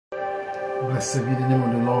Blessed be the name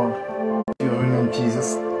of the Lord. Your name,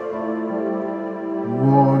 Jesus.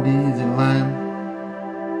 Worthy is the Lamb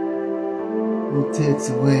who takes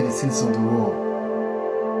away the sins of the world.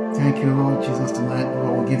 Thank you, Lord Jesus, tonight.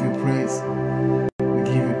 Lord, we give you praise. We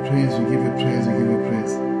give you praise, we give you praise, we give you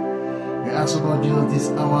praise. We ask, Lord Jesus, this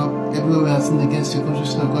hour, everywhere we have sinned against you,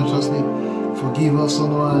 consciously and unconsciously, forgive us, O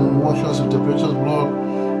Lord, and wash us with the precious blood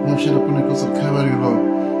you have shed upon the cross of Calvary,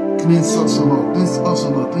 Lord. Cleanse us, O Lord. Cleanse us, O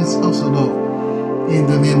Lord. Cleanse us, O Lord. In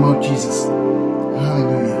the name of Jesus.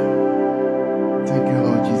 Hallelujah. Thank you,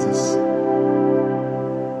 Lord Jesus.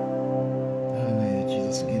 Hallelujah,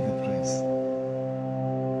 Jesus. We give you praise.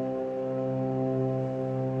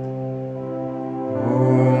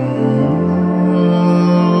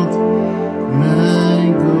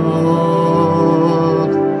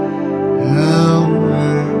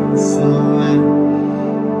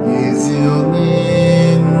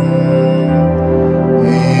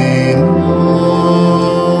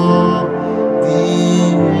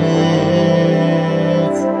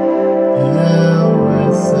 Yeah.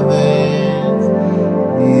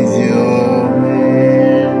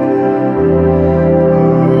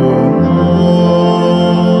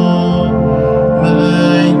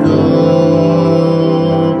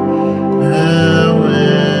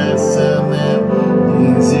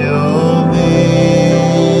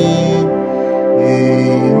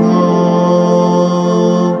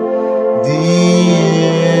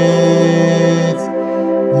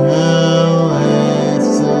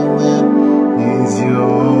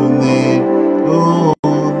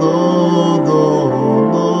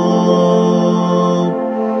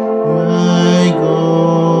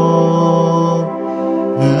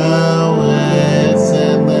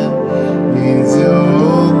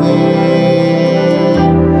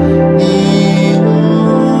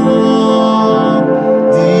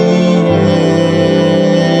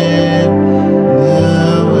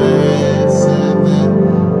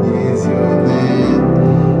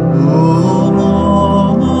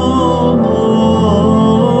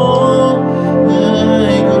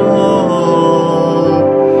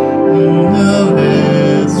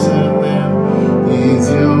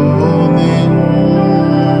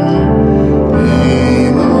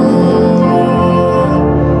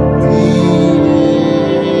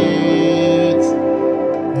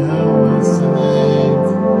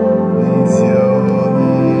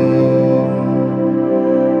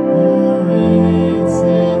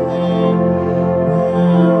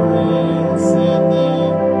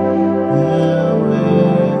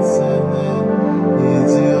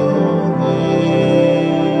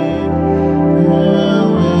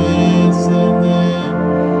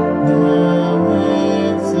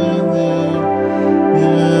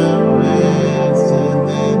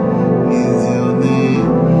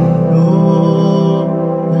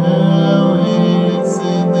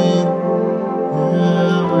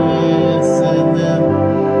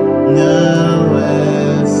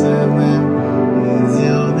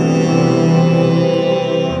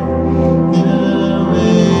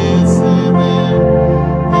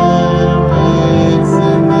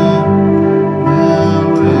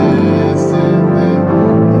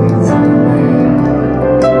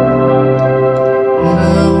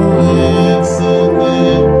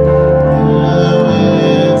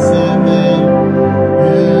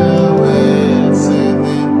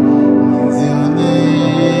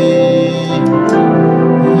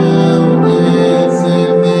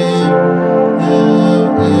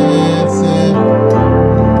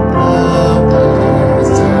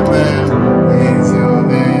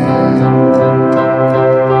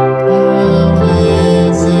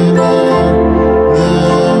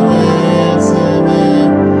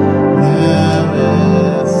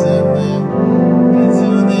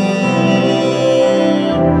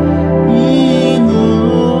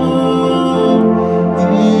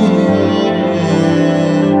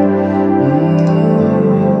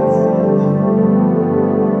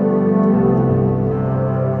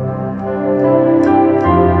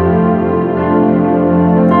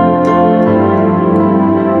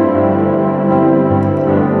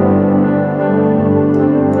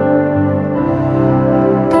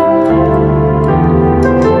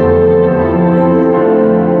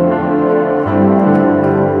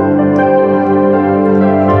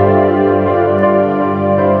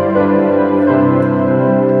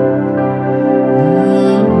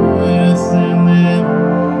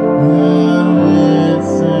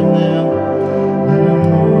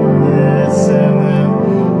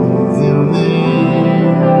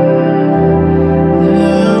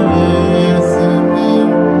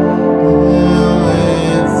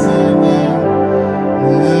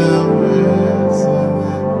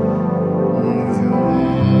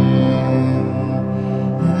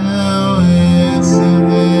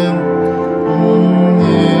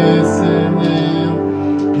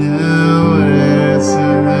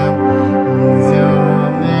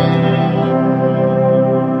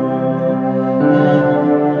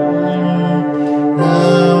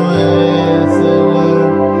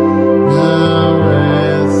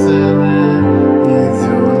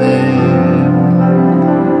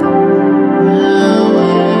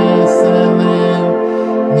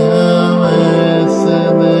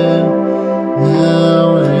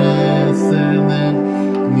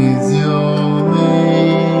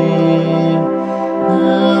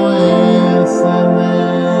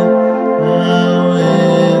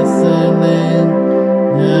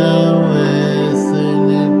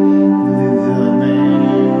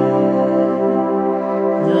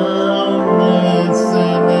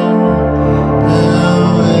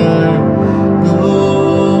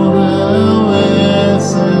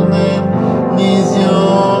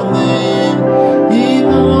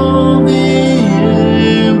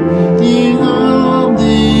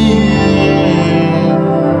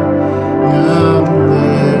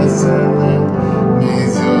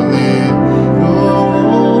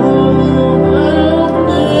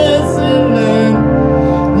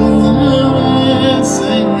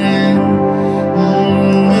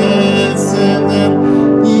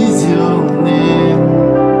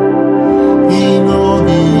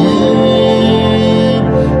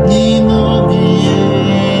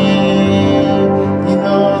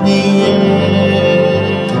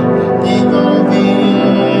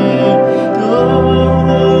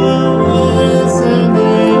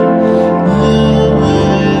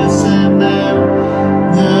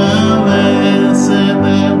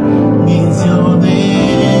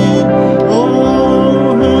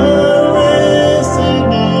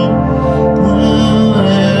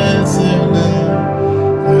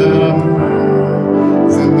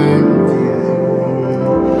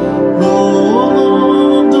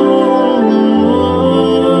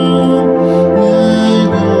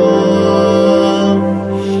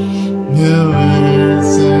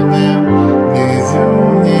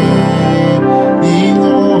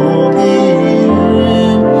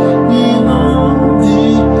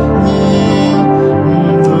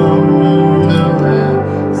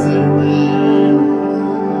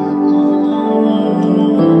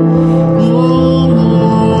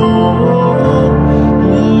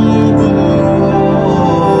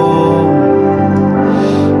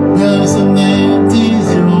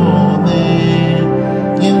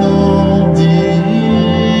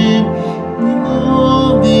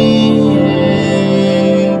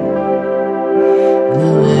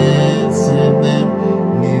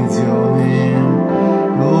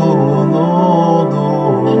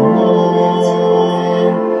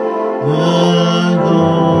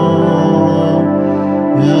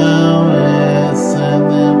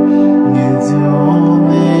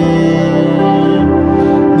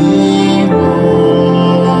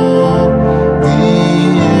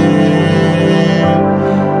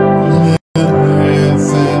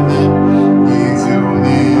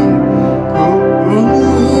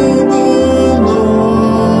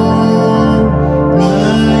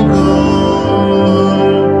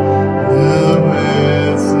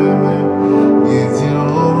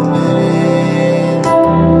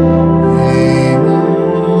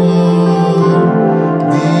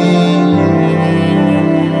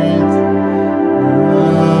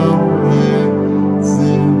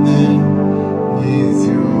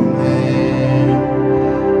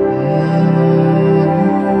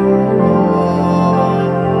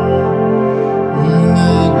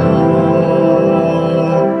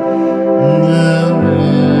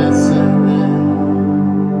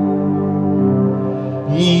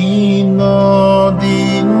 know the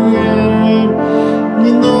end.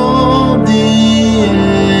 You know the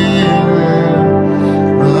end.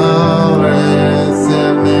 Now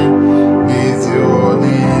excellent is your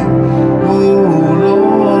name. Oh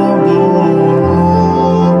Lord,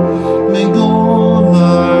 may God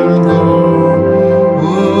my God.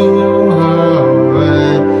 Oh, how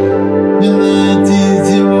excellent is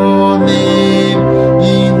your name.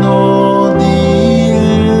 You know the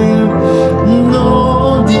end. You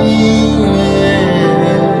know the end.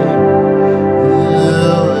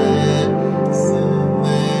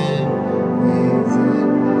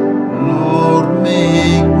 Lord,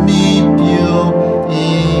 make me pure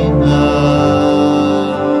in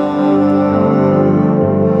heart.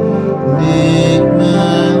 Make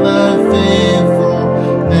my life faithful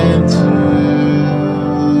and true.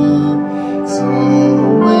 So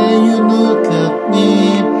when you look at me,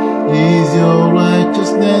 is your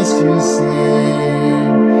righteousness you see.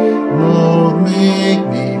 Lord, make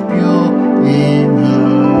me pure in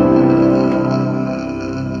heart.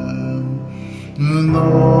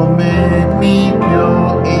 Lord, make me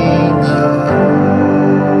pure in heart.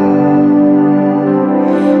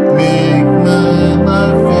 Make my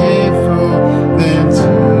life faithful and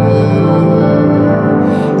true.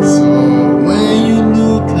 So when you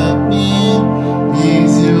look at me,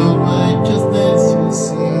 is your righteousness you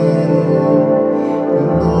see.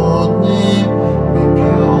 Lord, make me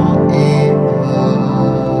pure in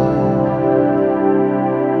heart.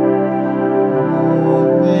 Lord,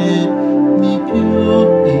 make me pure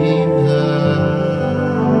in heart.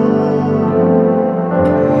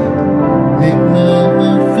 Make my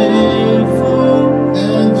life faithful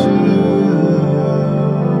and true.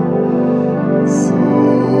 So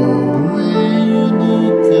when you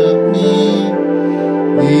look at me,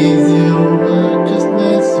 is your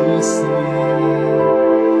righteousness you see.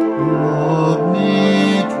 Lord,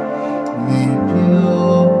 make me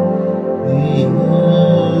pure in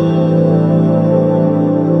heart.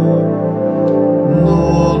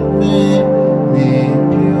 Lord, make me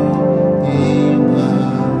pure in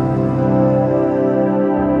heart.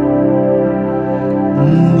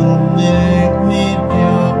 Lord, make me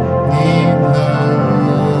pure in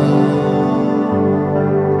heart.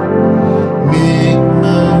 Make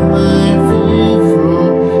my life faithful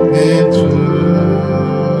and true.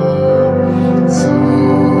 So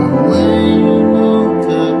when you look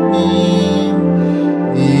at me,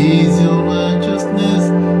 is your righteousness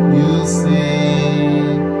you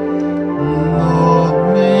see. Lord,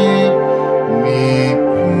 make me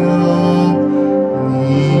pure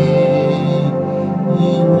in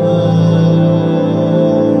heart.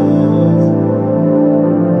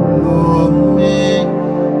 Lord, make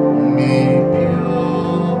me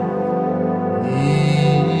pure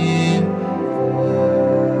in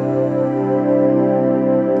heart.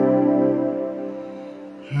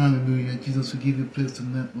 Hallelujah. Jesus, we give you praise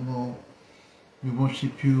tonight, Lord. We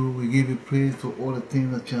worship you. We give you praise for all the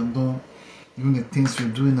things that you have done, even the things you're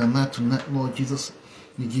doing and not tonight, Lord Jesus.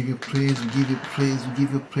 We give you praise. We give you praise. We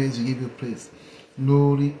give you praise. We give you praise.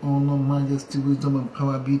 Glory, honor, majesty, wisdom, and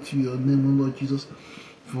power be to your name, O Lord Jesus,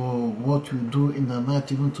 for what you do in the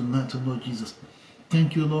night, even tonight, O Lord Jesus.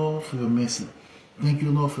 Thank you, Lord, for your mercy. Thank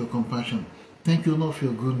you, Lord, for your compassion. Thank you, Lord, for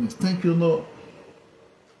your goodness. Thank you, Lord,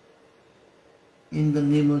 in the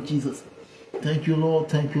name of Jesus. Thank you, Lord.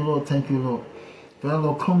 Thank you, Lord. Thank you, Lord. Father,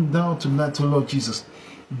 Lord, come down tonight, O Lord Jesus.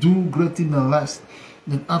 Do great in our lives.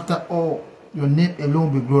 Then after all, your name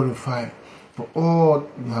alone be glorified for all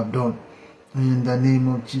you have done. In the name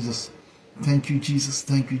of Jesus. Thank you, Jesus.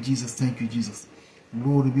 Thank you, Jesus. Thank you, Jesus.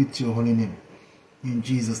 Glory be to your holy name. In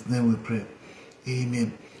Jesus' name we pray.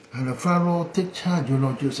 Amen. And the Father, Lord, take charge, O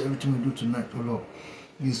Lord Jesus, everything we do tonight, O Lord.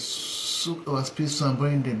 We soak our spirits and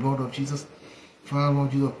body in the blood of Jesus. Father,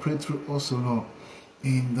 Lord Jesus, pray through us, O Lord,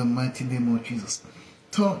 in the mighty name of Jesus.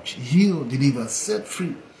 Touch, heal, deliver, set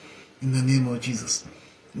free in the name of Jesus.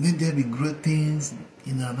 Let there be great things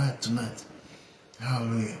in our life tonight.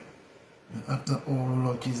 Hallelujah. And after all, O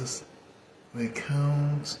Lord Jesus, we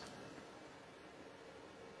count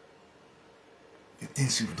the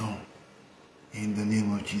things you've done in the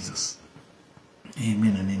name of Jesus.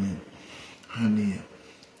 Amen and amen. Hallelujah.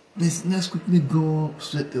 Let's quickly go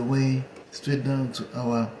straight away, straight down to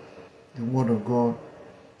the word of God.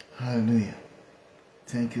 Hallelujah.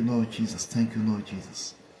 Thank you, Lord Jesus. Thank you, Lord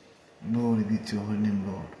Jesus. Glory be to your holy name,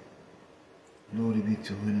 Lord. Glory be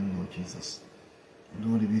to your holy name, Lord Jesus.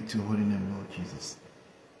 Glory be to your holy name, Lord Jesus.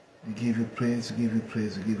 We give you praise, we give you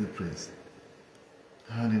praise, we give you praise.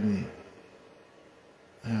 Hallelujah.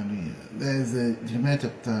 Hallelujah. There is Jeremiah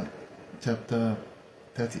chapter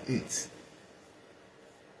 38.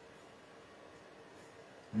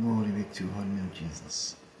 Glory be to your holy name,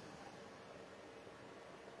 Jesus.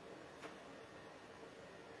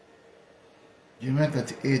 Jeremiah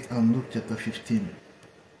 38 and Luke chapter 15.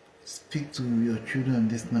 Speak to your children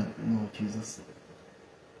this night, Lord Jesus.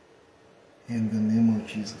 In the name of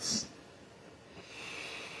Jesus.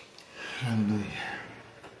 Hallelujah.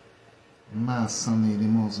 My son,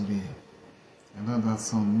 another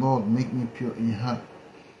song. Lord, make me pure in heart.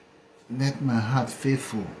 Let my heart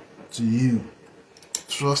faithful to you,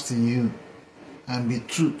 trust in you, and be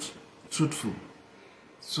truthful.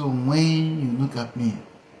 So when you look at me,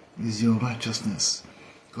 is your righteousness.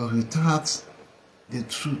 Because without the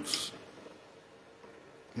truth,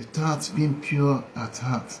 without being pure at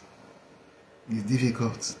heart, it's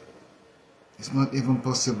difficult. It's not even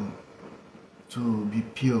possible to be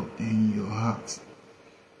pure in your heart.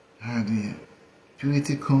 Hallelujah.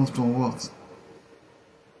 Purity comes from what?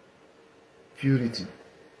 Purity.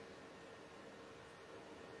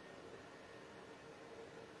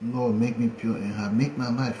 Lord, make me pure in heart. Make my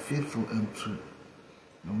life faithful and true.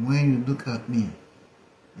 And when you look at me,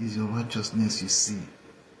 is your righteousness you see.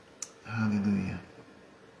 Hallelujah.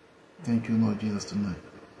 Thank you, Lord Jesus, tonight.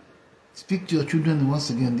 Speak to your children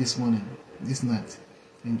once again this morning, this night.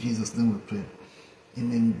 In Jesus' name we pray.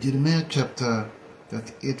 In Jeremiah chapter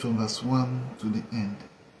 38 from verse 1 to the end.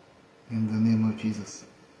 In the name of Jesus.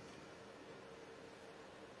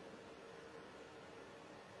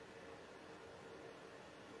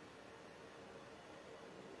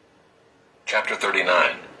 Chapter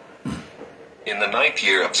 39. In the 9th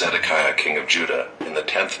year of Zedekiah king of Judah, in the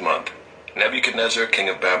 10th month, Nebuchadnezzar king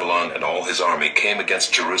of Babylon and all his army came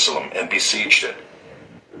against Jerusalem and besieged it.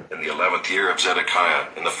 In the 11th year of Zedekiah,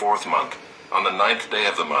 in the 4th month, on the 9th day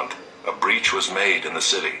of the month, a breach was made in the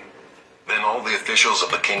city. Then all the officials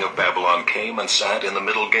of the king of Babylon came and sat in the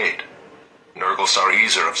middle gate.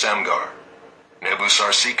 Nergal-Sarezer of Samgar,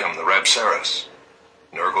 Nebu-Sarsekim the Rabsaris,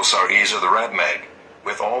 Nergal-Sarezer the Rabmag,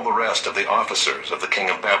 with all the rest of the officers of the king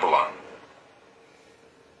of Babylon.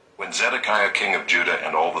 When Zedekiah king of Judah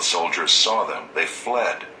and all the soldiers saw them, they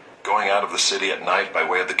fled, going out of the city at night by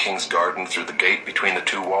way of the king's garden through the gate between the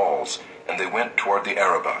two walls, and they went toward the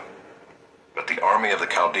Arabah. But the army of the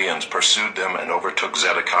Chaldeans pursued them and overtook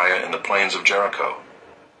Zedekiah in the plains of Jericho.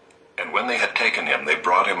 And when they had taken him, they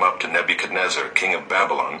brought him up to Nebuchadnezzar king of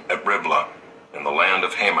Babylon at Buiblle, in the land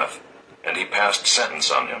of Hamath, and he passed sentence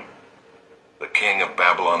on him. The king of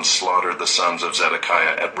Babylon slaughtered the sons of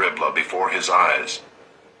Zedekiah at Buiblle before his eyes,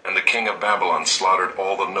 and the king of Babylon slaughtered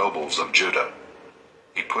all the nobles of Judah.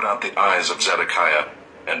 He put out the eyes of Zedekiah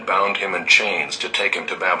and bound him in chains to take him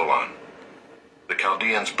to Babylon. The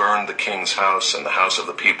Chaldeans burned the king's house and the house of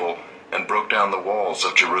the people and broke down the walls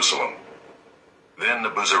of Jerusalem. Then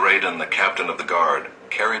Nebuzaradan, the captain of the guard,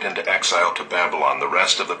 carried into exile to Babylon the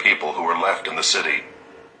rest of the people who were left in the city,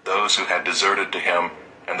 those who had deserted to him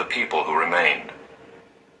and the people who remained.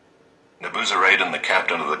 Nebuzaradan, the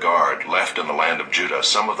captain of the guard, left in the land of Judah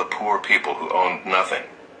some of the poor people who owned nothing,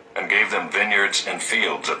 and gave them vineyards and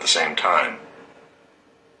fields at the same time.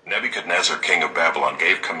 Nebuchadnezzar king of Babylon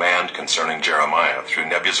gave command concerning Jeremiah through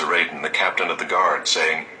Nebuzaradan, the captain of the guard,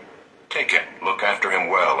 saying, "Take him, look after him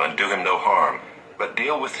well, and do him no harm, but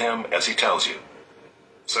deal with him as he tells you."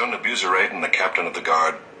 So Nebuzaradan, the captain of the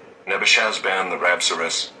guard, Nebuchadnezzar the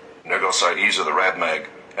Rabsaris, Nergal-Sarezer the Rabmag,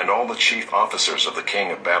 and all the chief officers of the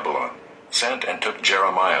king of Babylon, sent and took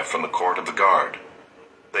Jeremiah from the court of the guard.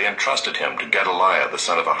 They entrusted him to Gedaliah the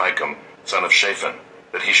son of Ahikam, son of Shaphan,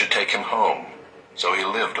 that he should take him home. So he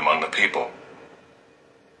lived among the people.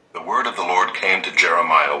 The word of the Lord came to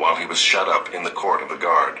Jeremiah while he was shut up in the court of the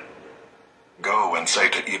guard. "Go and say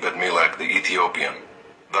to Ebed-Melech the Ethiopian,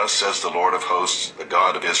 Thus says the Lord of hosts, the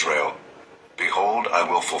God of Israel, Behold, I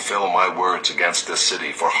will fulfill my words against this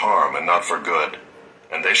city for harm and not for good,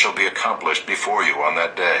 and they shall be accomplished before you on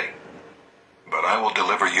that day. But I will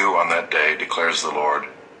deliver you on that day, declares the Lord,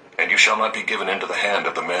 and you shall not be given into the hand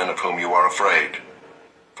of the men of whom you are afraid.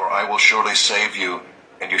 For I will surely save you,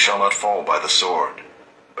 and you shall not fall by the sword,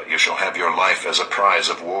 but you shall have your life as a prize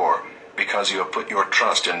of war, because you have put your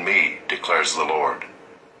trust in me, declares the Lord."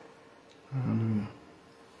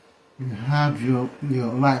 You have your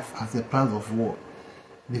life as a prize of war,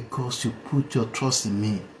 because you put your trust in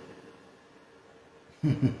me.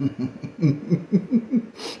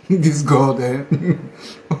 This God,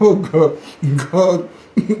 oh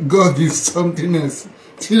God is something else.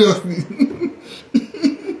 Seriously.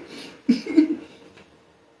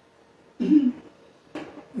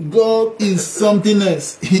 God is something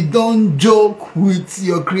else. He don't joke with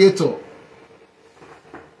your creator.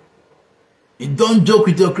 You don't joke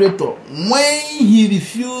with your creator. When he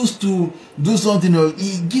refused to do something,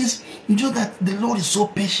 he gives, you know that the Lord is so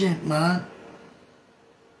patient, man.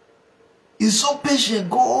 He's so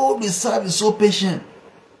patient. God we serve is so patient.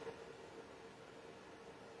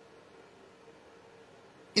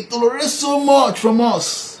 It tolerates so much from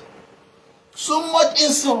us. So much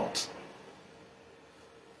insult.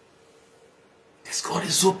 This God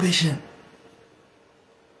is so patient.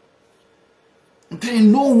 I'm telling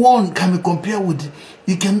you, no one can be compared with,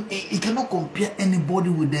 you cannot compare anybody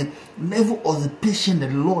with the level of the patience that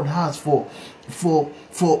the Lord has for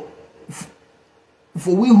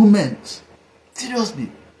we humans.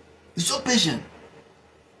 Seriously. He's so patient.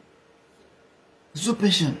 He's so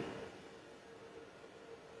patient.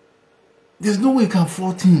 There's no way you can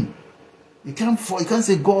fault him. You can't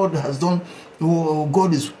say God has done, or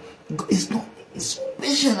God is, it's not, it's so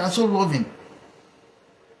patient and so loving.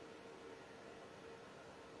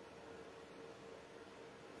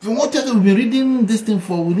 From what time we've been reading this thing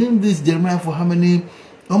for, within this Jeremiah for how many,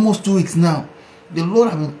 almost 2 weeks now. The Lord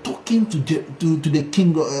has been talking to the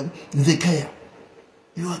king Zedekiah.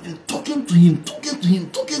 You have been talking to him, talking to him,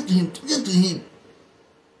 talking to him, talking to him.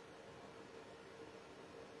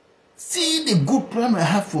 See the good plan I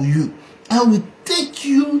have for you. I will take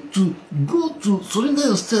you to go to surrender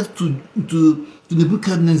yourself to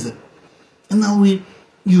Nebuchadnezzar. And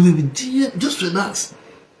you will be there, just relax.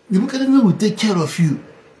 Nebuchadnezzar will take care of you.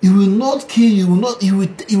 He will not kill you, he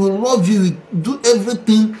will love you, he will do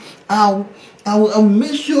everything. I will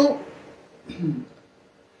make sure.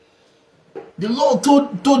 The Lord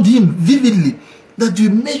told him vividly that you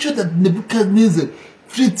make sure that Nebuchadnezzar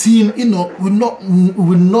treats him, will not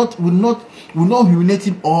humiliate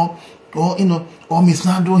him or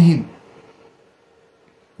mishandle him.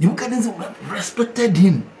 Nebuchadnezzar respected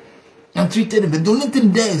him and treated him. But the only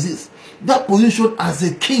thing there is this: that position as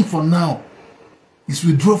a king for now is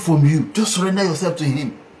withdrawn from you. Just surrender yourself to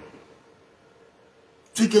him.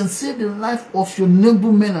 So you can save the life of your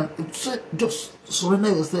nobleman and just surrender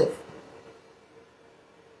yourself.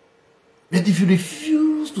 But if you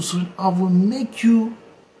refuse to surrender, I will make you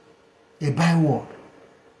a byword.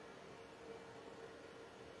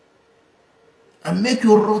 And make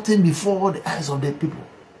you rotten before the eyes of the people.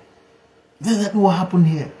 That's exactly what happened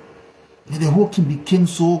here. And the whole king became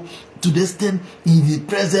so, to the extent in his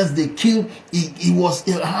presence they killed, he was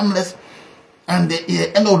harmless, and they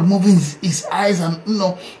ended up removing his eyes and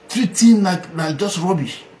treating him like just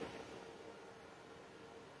rubbish.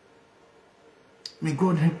 May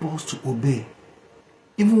God help us to obey,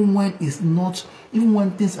 even when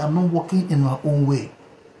things are not working in our own way.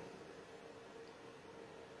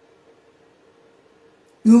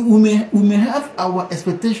 We may have our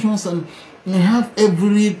expectations and we have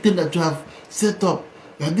everything that you have set up.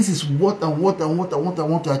 And this is what I want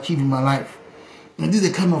to achieve in my life. And these are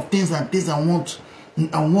the kind of things I want.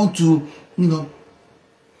 I want to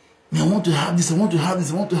have this. I want to have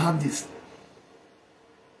this. I want to have this.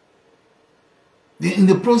 In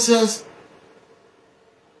the process,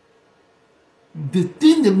 the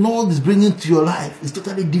thing the Lord is bringing to your life is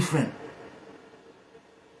totally different.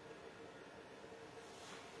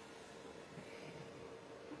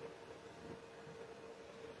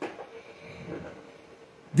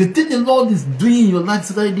 The thing the Lord is doing in your life is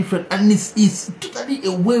totally different, and it's totally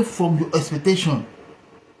away from your expectation.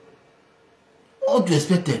 What you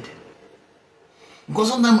expected. Because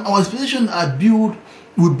sometimes our expectations are built,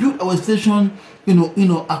 we build our expectation,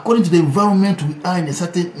 according to the environment we are in a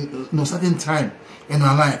certain time in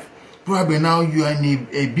our life. Probably now you are in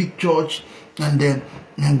a big church, and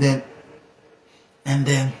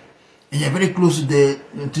you're very close to the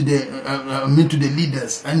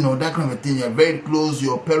leaders, and that kind of thing. You're very close,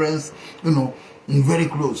 your parents, very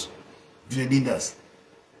close to the leaders.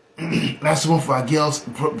 That's one for our girls.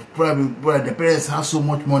 Probably the parents have so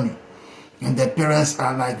much money, and the parents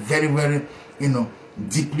are like very, very,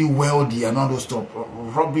 deeply wealthy and all those stuff.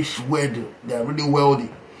 Rubbish wealthy. They are really wealthy,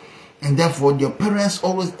 and therefore your parents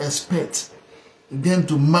always expect them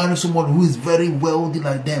to marry someone who is very wealthy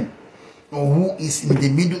like them, or who is in the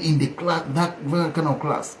middle, in the class, that very kind of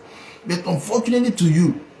class. But unfortunately to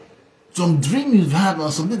you, some dream you've had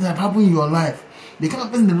or something that happened in your life, the kind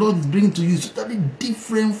of person the Lord is bringing to you is totally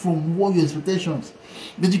different from what your expectations.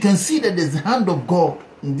 But you can see that there's the hand of God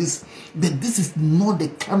in this, that this is not the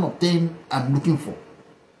kind of thing I'm looking for.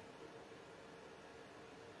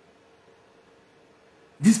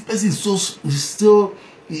 This person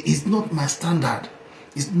is not my standard.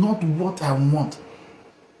 It's not what I want.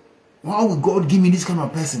 Why would God give me this kind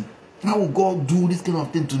of person? How will God do this kind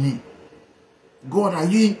of thing to me? God, are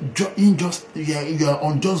you unjust? You are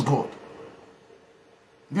unjust God.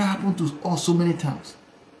 That happened to us so many times.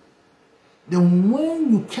 Then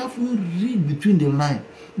when you carefully read between the lines,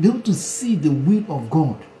 be able to see the will of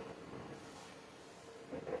God.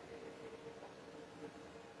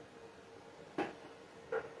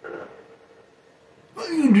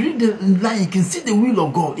 When you read the line, you can see the will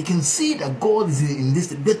of God. You can see that God is in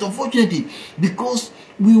this. But unfortunately, because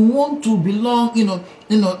we want to belong,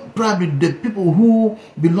 probably the people who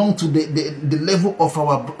belong to the level of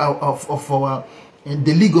our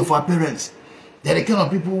the league of our parents. They're the kind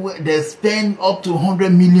of people where they spend up to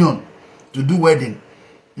 100 million to do wedding.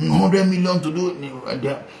 100 million to do,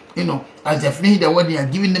 as they finish their wedding,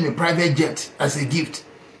 and giving them a private jet as a gift.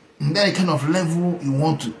 And that's the kind of level you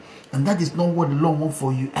want to. And that is not what the Lord wants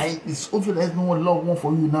for you. It's obvious that's not what the Lord wants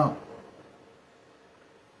for you now.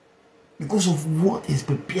 Because of what is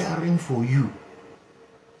preparing for you.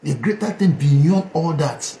 The greater thing beyond all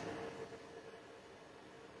that.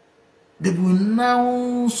 They will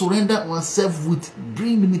now surrender ourselves with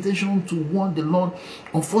bring limitation to what the Lord.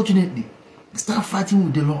 Unfortunately, start fighting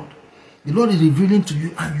with the Lord. The Lord is revealing to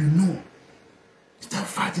you and you know. Start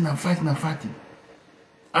fighting and fighting and fighting.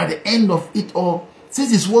 At the end of it all,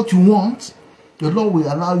 since it's what you want, the Lord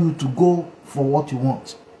will allow you to go for what you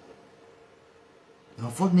want. And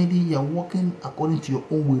unfortunately, you are walking according to your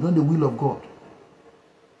own will, not the will of God.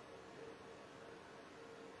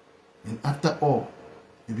 And after all,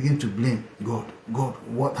 you begin to blame God. God,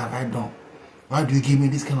 what have I done? Why do you give me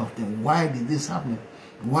this kind of thing? Why did this happen?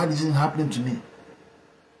 Why is it happening to me?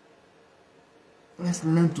 Let's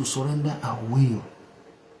learn to surrender our will.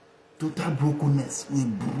 Total brokenness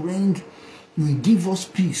will give us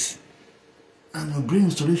peace and will bring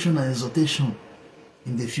restoration and exaltation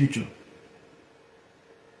in the future.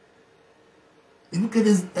 Look at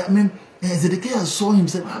this. Zedekiah saw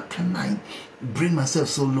himself. How can I bring myself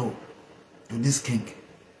so low to this king?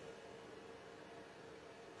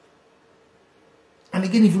 And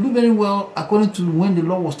again, if you look very well, according to when the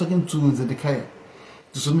Lord was talking to Zedekiah,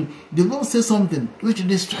 the Lord said something which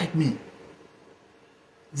did strike me.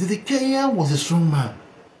 Zedekiah was a strong man,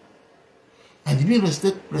 and he being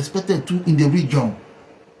respected too in the region.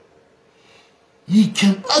 He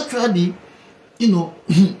can actually, he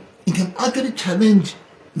can actually challenge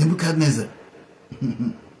Nebuchadnezzar.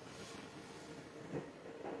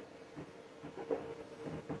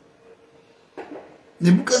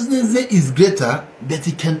 Nebuchadnezzar is greater, but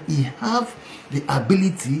he have the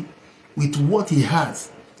ability with what he has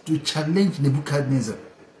to challenge Nebuchadnezzar.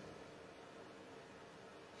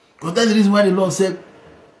 Because that's the reason why the Lord said,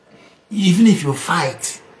 even if you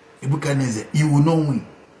fight Nebuchadnezzar, you will not win.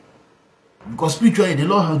 Because spiritually, the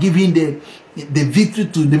Lord has given the victory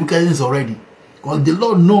to Nebuchadnezzar already. Because the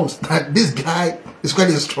Lord knows that this guy is quite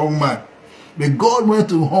a strong man. But God wanted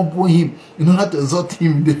to humble him in order to exalt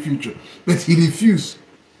him in the future. But he refused.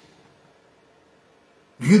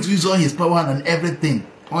 He used to use all his power and everything,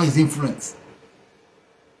 all his influence.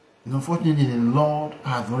 And unfortunately, the Lord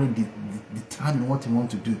has already determined what he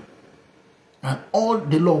wants to do. And all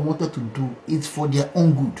the Lord wanted to do is for their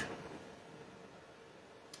own good.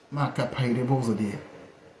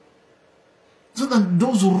 So that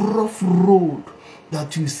those rough road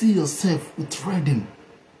that you see yourself treading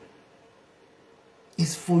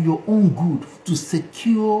is for your own good, to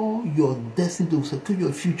secure your destiny, to secure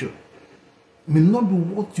your future. It may not be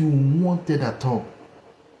what you wanted at all.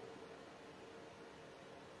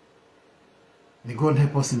 May God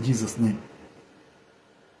help us in Jesus' name.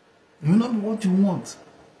 It may not be what you want.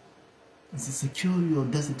 It's to secure your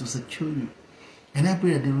destiny, to secure you. And I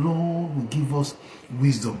pray that the Lord will give us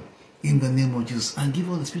wisdom in the name of Jesus, and give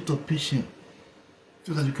us the spirit of patience,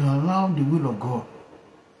 so that we can allow the will of God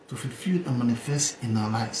to fulfill and manifest in our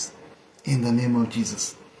lives. In the name of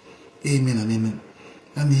Jesus. Amen and amen.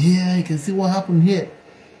 And here you can see what happened here.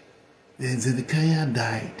 Zedekiah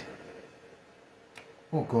died.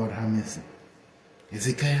 Oh God, have mercy.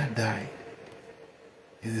 Hezekiah died.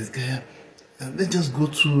 Hezekiah. Let's just go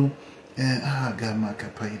through.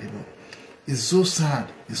 It's so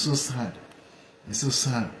sad. It's so sad. It's so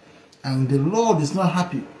sad. And the Lord is not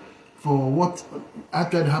happy for what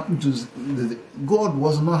actually happened to God.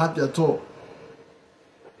 Was not happy at all.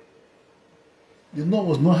 The Lord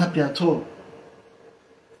was not happy at all.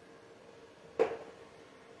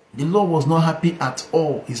 The Lord was not happy at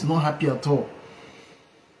all. He's not happy at all.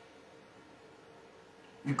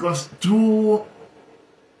 Because through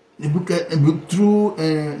the book,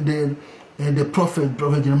 the prophet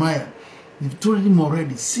Jeremiah, he told him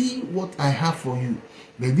already, see what I have for you.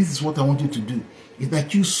 But this is what I want you to do. It's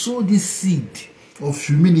that you sow this seed of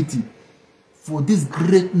humility for this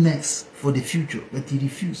greatness for the future. But he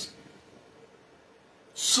refused.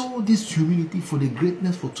 Sow this humility for the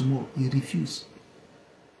greatness for tomorrow. He refused.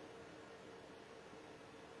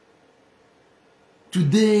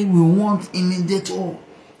 Today we want immediate all.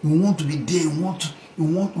 We want to be there. We want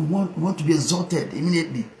to be exalted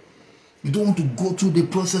immediately. We don't want to go through the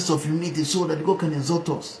process of humility so that God can exalt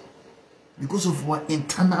us because of our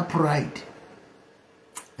internal pride.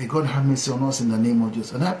 May God have mercy on us in the name of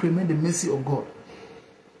Jesus. And I pray, may the mercy of God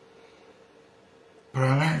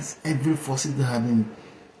paralyze every forces that have been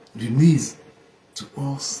released to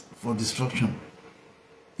us for destruction.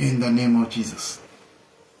 In the name of Jesus.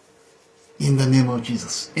 In the name of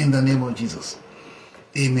Jesus. In the name of Jesus.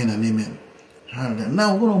 Amen and amen. Hallelujah.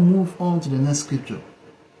 Now we're going to move on to the next scripture.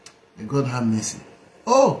 May God have mercy.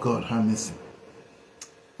 Oh, God have mercy.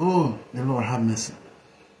 Oh, the Lord have mercy.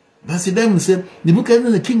 Verse 11 said,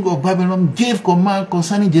 Nebuchadnezzar, the king of Babylon, gave command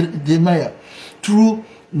concerning Jeremiah through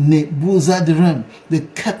Nebuzaradan, the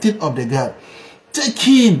captain of the guard. Take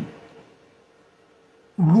him,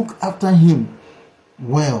 look after him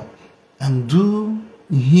well, and do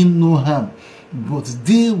him no harm, but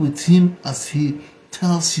deal with him as he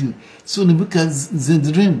tells you. So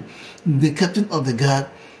Nebuzaradan, the captain of the guard,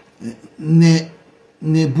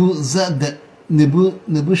 Nebuzaradan,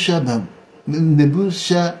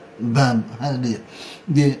 hallelujah,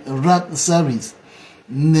 the Rabsaris,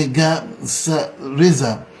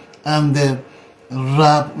 Negasareza, and the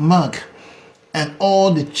Rabmak, and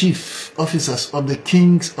all the chief officers of the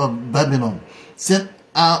kings of Babylon sent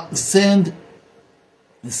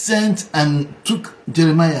and took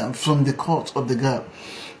Jeremiah from the court of the guard.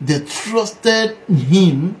 They entrusted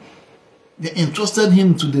him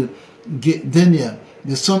to the Daniel,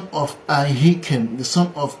 the son of Ahikam, the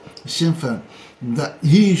son of Shaphan, that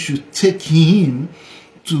he should take him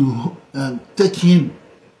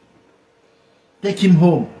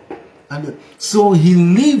home. And so he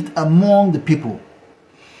lived among the people.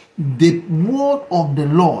 The word of the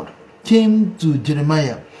Lord came to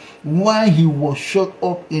Jeremiah while he was shut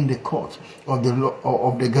up in the court of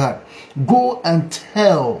the guard. Go and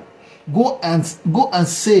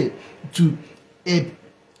say to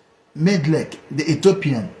Medlek the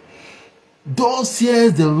Ethiopian, thus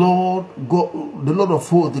says the Lord God, the Lord of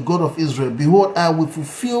hosts, the God of Israel, behold, I will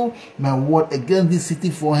fulfill my word against this city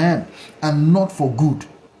for harm and not for good.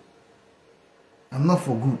 And not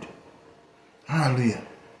for good. Hallelujah.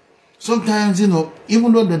 Sometimes,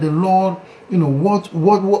 even though that the Lord, the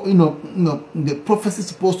prophecy is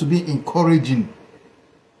supposed to be encouraging,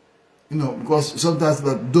 because sometimes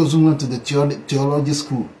those who went to the theology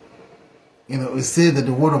school, we say that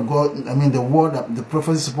the word of God, the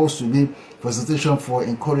prophecy is supposed to be presentation for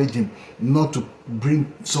encouraging, not to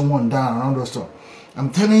bring someone down and all that stuff. I'm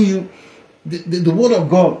telling you, the word of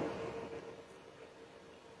God,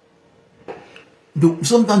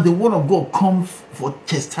 sometimes the word of God comes for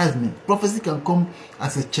chastisement. Prophecy can come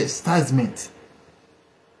as a chastisement.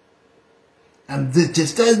 And the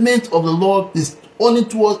chastisement of the Lord is only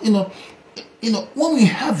towards, when we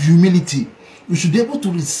have humility, we should be able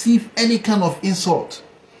to receive any kind of insult.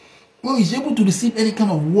 When we should be able to receive any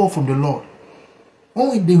kind of word from the Lord.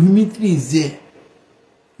 When the humility is there,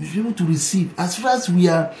 we should be able to receive. As far as we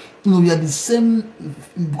are, we are the same,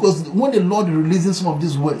 because when the Lord is releasing some of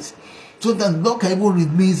these words, so that God can even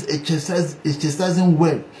release a chastising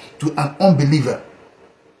word to an unbeliever.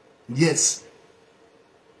 Yes.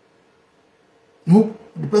 The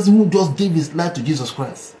person who just gave his life to Jesus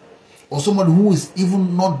Christ. Or somebody who is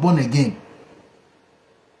even not born again.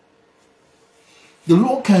 The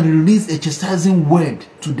Lord can release a chastising word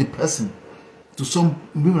to the person. To some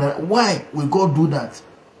people like, why will God do that?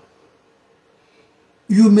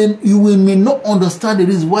 You may not understand the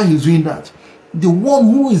reason why he's doing that. The one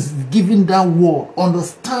who is giving that word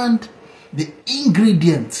understand the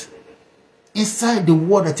ingredient inside the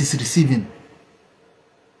word that is receiving.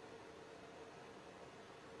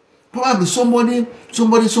 Probably somebody,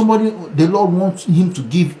 the Lord wants him to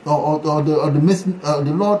give, or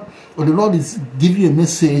the Lord is giving you a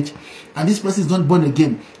message, and this person is not born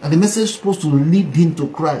again, and the message is supposed to lead him to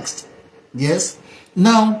Christ. Yes.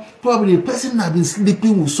 Now, probably the person has been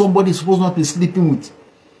sleeping with somebody he's supposed not to be sleeping with,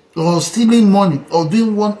 or stealing money, or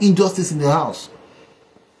doing one injustice in the house.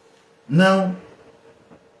 Now,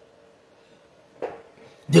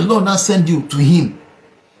 the Lord now send you to him.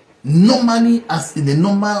 Normally, as in the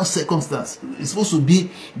normal circumstance, it's supposed to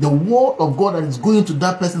be the word of God that is going to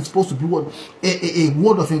that person. It's supposed to be what a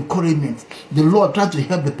word of encouragement. The Lord tries to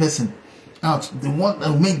help the person out, the one that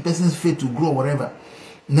will make the person's faith to grow, whatever.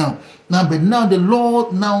 But now the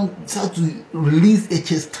Lord now starts to release a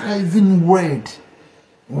chastising words,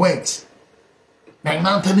 like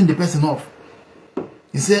now telling the person off.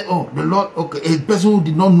 He said, oh, the Lord, okay, a person who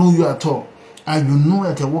did not know you at all, and you know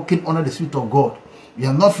that you're walking under the Spirit of God. You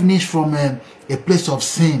are not finished from a place of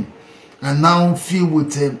sin, and now filled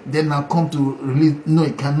with, then now come to release. No,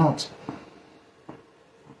 it cannot.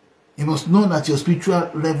 You must know that your spiritual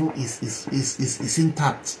level is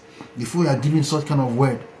intact before you are giving such kind of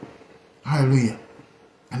word. Hallelujah.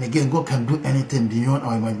 And again, God can do anything beyond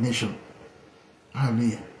our imagination.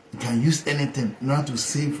 Hallelujah. He can use anything in order to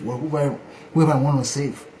save whoever I want to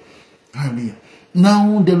save. Hallelujah.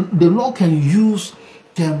 Now the Lord can use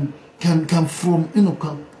from from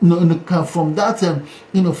that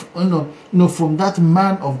from that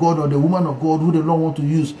man of God or the woman of God who the Lord want to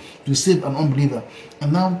use to save an unbeliever,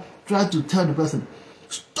 and now try to tell the person,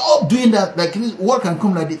 stop doing that. Like what can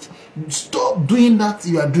come like this? Stop doing that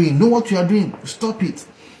you are doing. Know what you are doing. Stop it,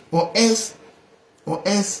 or else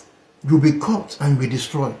you'll be caught and you'll be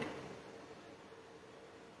destroyed.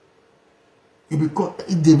 You'll be caught.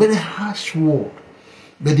 It's a very harsh word,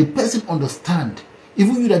 but the person understand.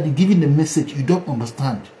 Even you that are giving the message, you don't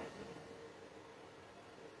understand.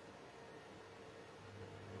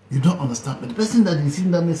 You don't understand. But the person that is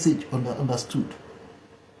receiving that message understood.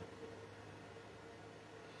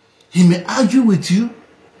 He may argue with you.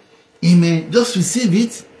 He may just receive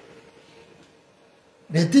it.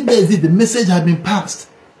 The thing is that the message has been passed.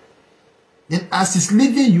 Then as he's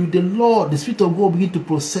leaving you, the Lord, the Spirit of God, begin to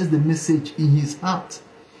process the message in his heart.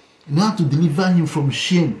 In order to deliver him from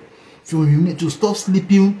shame. To stop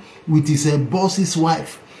sleeping with his boss's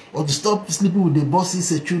wife, or to stop sleeping with the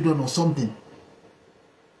boss's children or something,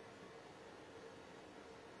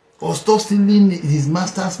 or stop stealing his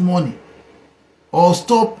master's money, or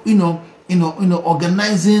stop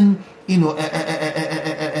organizing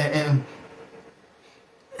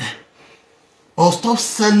or stop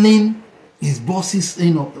selling his boss's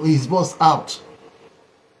his boss out,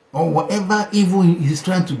 or whatever evil he's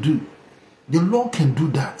trying to do. The Lord can do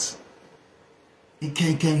that. It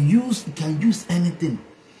can use anything.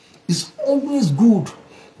 It's always good,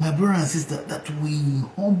 my brother and sister, that we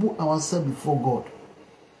humble ourselves before God.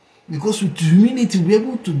 Because with humility, we're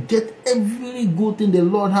able to get every good thing the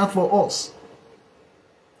Lord has for us.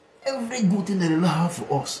 Every good thing that the Lord has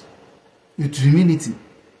for us. With humility.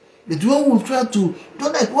 But when we try to,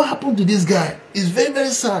 don't like what happened to this guy. It's very,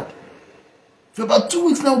 very sad. For about 2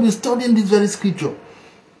 weeks now, we've been studying this very scripture.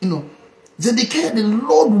 Zedekiah, the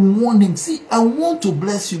Lord warned him, see, I want to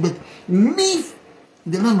bless you, but leave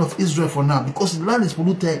the land of Israel for now, because the land is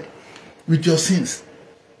polluted with your sins.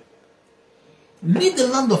 Leave the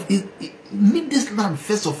land of Israel, leave this land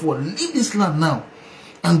first of all, leave this land now,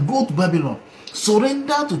 and go to Babylon.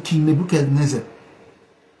 Surrender to King Nebuchadnezzar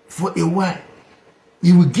for a while.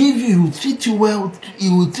 He will give you, he will treat you well, he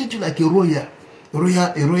will treat you like a royal,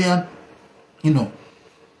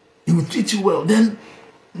 he will treat you well. Then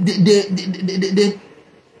the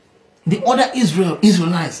other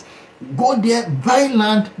Israelites go there, buy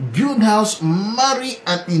land, build house, marry,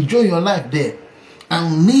 and enjoy your life there,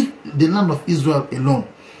 and leave the land of Israel alone,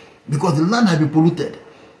 because the land has been polluted.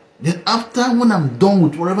 Then after, when I'm done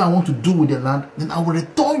with whatever I want to do with the land, then I will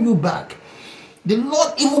return you back. The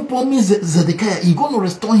Lord even promised Zedekiah, he's going to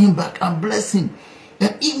restore him back and bless him.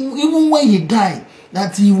 And even when he died,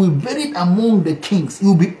 that he will be buried among the kings, he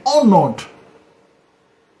will be honored.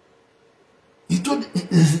 He told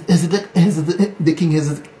the king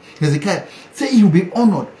Hezekiah, say he will be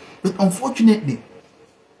honored. But unfortunately,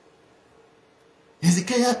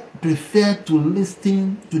 Hezekiah preferred to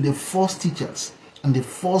listen to the false teachers and the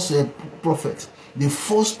false prophets, the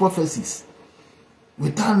false prophecies,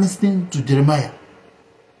 without listening to Jeremiah.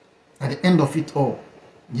 At the end of it all,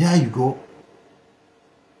 here you go.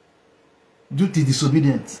 Due to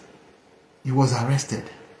disobedience, he was arrested.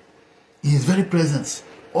 In his very presence,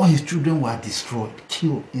 all his children were destroyed,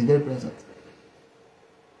 killed in his very presence.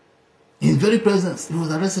 In his very presence, he was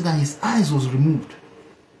arrested and his eyes was removed.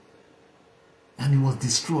 And he was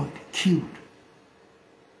destroyed, killed.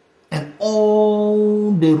 And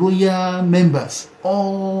all the royal members,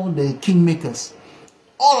 all the kingmakers,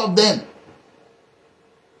 all of them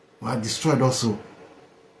were destroyed also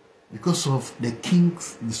because of the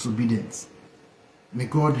king's disobedience. May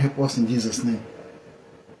God help us in Jesus' name.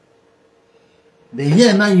 But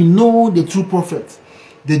here now you know the true prophet,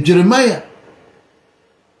 the Jeremiah,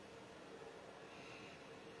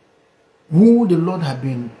 who the Lord had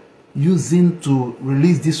been using to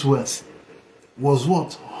release these words, was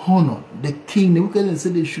what? Honored. The king Nebuchadnezzar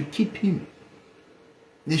said they should keep him.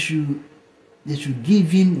 They should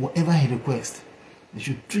give him whatever he requests. They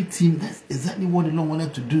should treat him. That's exactly what the Lord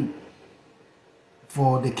wanted to do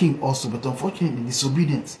for the king also. But unfortunately,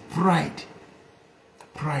 disobedience, pride.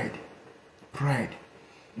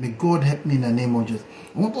 May God help me in the name of Jesus.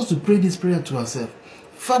 I want us to pray this prayer to ourselves.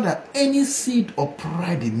 Father, any seed of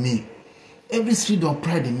pride in me, every seed of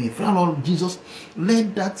pride in me, Father Lord Jesus,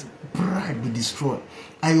 let that pride be destroyed.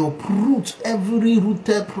 I uproot every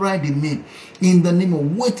rooted pride in me in the name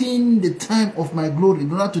of waiting the time of my glory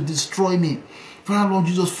in order to destroy me. Father Lord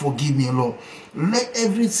Jesus, forgive me, Lord. Let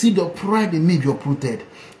every seed of pride in me be uprooted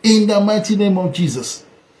in the mighty name of Jesus.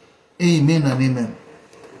 Amen and amen.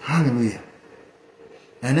 Hallelujah.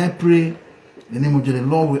 And I pray in the name of Jesus, the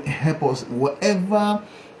Lord will help us. Whatever,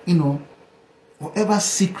 whatever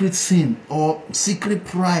secret sin or secret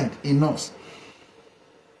pride in us,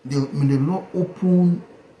 may the Lord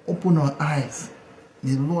open our eyes.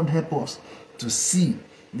 May the Lord help us to see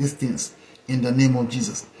these things in the name of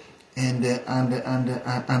Jesus, and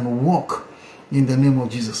walk in the name of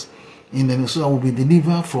Jesus. So I will be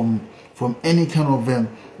delivered from any kind of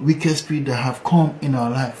wicked spirit that have come in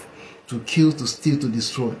our life to kill, to steal, to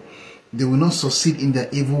destroy. They will not succeed in their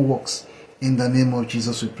evil works. In the name of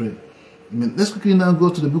Jesus we pray. Amen. Let's quickly now go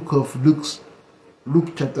to the book of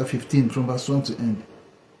Luke chapter 15 from verse 1 to end.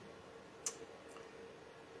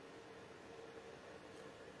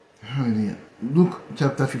 Hallelujah. Luke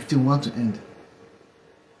chapter 15, 1 to end.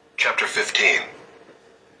 Chapter 15.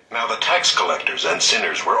 Now the tax collectors and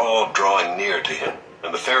sinners were all drawing near to him,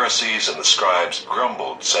 and the Pharisees and the scribes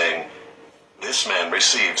grumbled, saying, "This man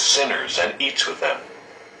receives sinners and eats with them."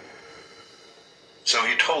 So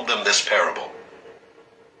he told them this parable.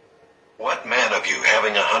 What man of you,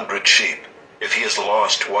 having 100 sheep, if he has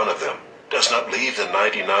lost one of them, does not leave the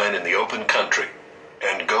 99 in the open country,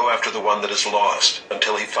 and go after the one that is lost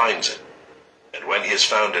until he finds it? And when he has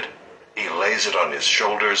found it, he lays it on his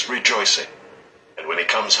shoulders, rejoicing. And when he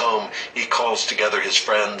comes home, he calls together his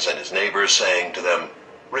friends and his neighbors, saying to them,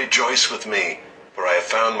 "Rejoice with me, for I have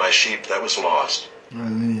found my sheep that was lost."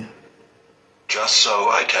 Hallelujah. Just so,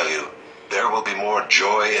 I tell you, there will be more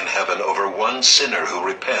joy in heaven over one sinner who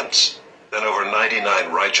repents than over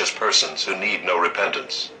 99 righteous persons who need no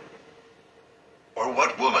repentance. Or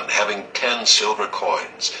what woman, having 10 silver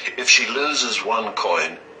coins, if she loses one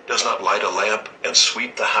coin, does not light a lamp and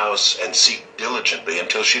sweep the house and seek diligently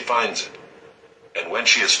until she finds it? And when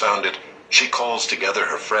she has found it, she calls together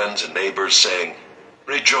her friends and neighbors, saying,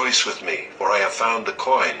 "Rejoice with me, for I have found the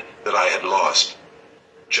coin that I had lost."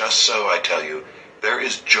 Just so, I tell you, there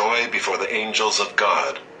is joy before the angels of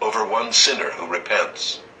God over one sinner who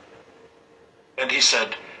repents. And he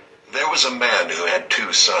said, there was a man who had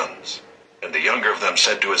 2 sons, and the younger of them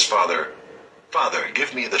said to his father, "Father,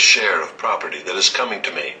 give me the share of property that is coming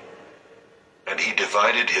to me." And he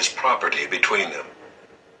divided his property between them.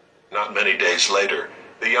 Not many days later,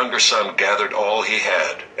 the younger son gathered all he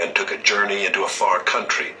had and took a journey into a far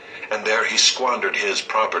country, and there he squandered his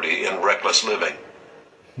property in reckless living.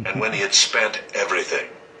 And when he had spent everything,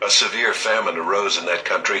 a severe famine arose in that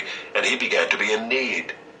country, and he began to be in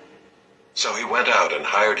need. So he went out and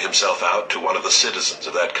hired himself out to one of the citizens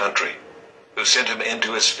of that country, who sent him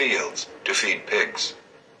into his fields to feed pigs.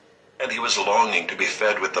 And he was longing to be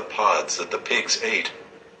fed with the pods that the pigs ate,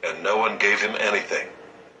 and no one gave him anything.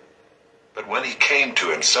 But when he came to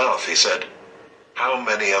himself, he said, "How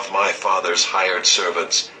many of my father's hired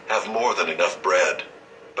servants have more than enough bread,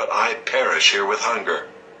 but I perish here with hunger?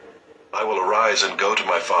 I will arise and go to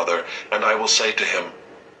my father, and I will say to him,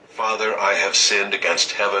 Father, I have sinned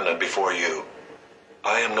against heaven and before you.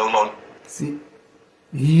 I am no longer..." See,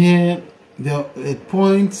 here a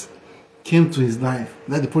point came to his life,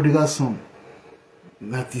 that the prodigal son,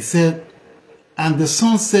 that he said, and the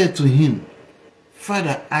son said to him,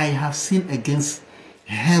 "Father, I have sinned against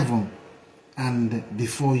heaven and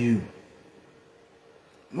before you."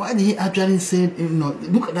 Why did he actually say,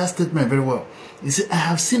 look at that statement very well. He said, "I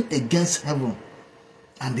have sinned against heaven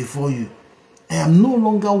and before you. I am no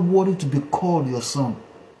longer worthy to be called your son."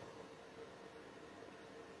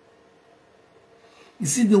 You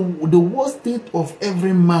see, the worst state of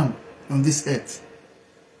every man on this earth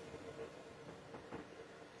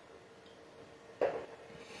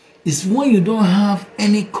is when you don't have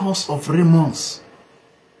any cause of remorse,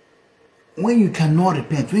 when you cannot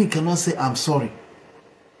repent, when you cannot say, "I'm sorry,"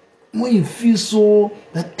 when you feel so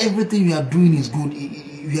that everything you are doing is good,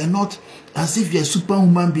 you are not, as if you're a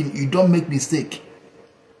superhuman being, you don't make mistake.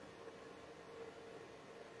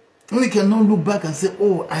 When you cannot look back and say,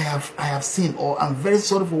 "Oh, I have sinned," or "I'm very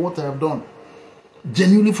sorry for what I have done,"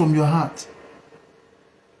 genuinely from your heart.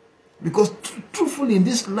 Because truthfully, in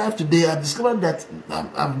this life today, I've discovered that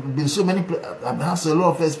I've had a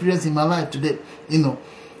lot of experience in my life today.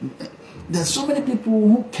 There's so many people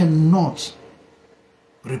who cannot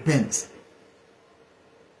repent,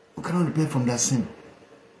 who cannot repent from their sin.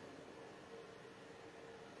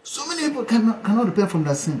 people cannot repent from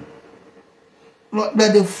their sin. Lord,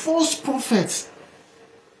 that the false prophets,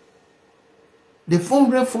 the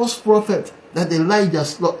 400 false prophets that Elijah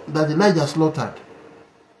slaughtered,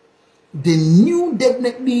 they knew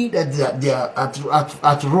definitely that they are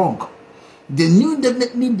at wrong. They knew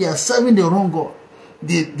definitely they are serving the wrong God.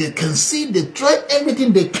 They can see, they try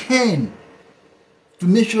everything they can to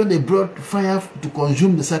make sure they brought fire to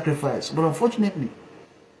consume the sacrifice. But unfortunately,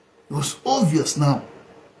 it was obvious now.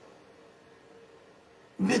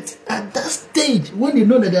 But at that stage, when they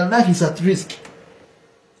know that their life is at risk,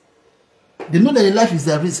 they know that their life is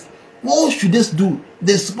at risk, what should they do?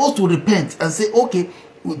 They're supposed to repent and say, okay,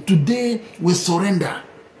 today we surrender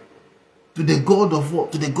to the God of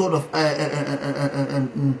what? To the God of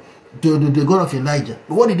the God of Elijah.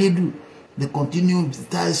 But what did they do? They continue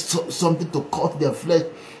to something to cut their flesh.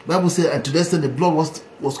 The Bible says, and to the extent the blood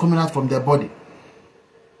was coming out from their body.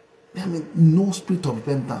 I mean, no spirit of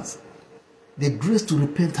repentance. The grace to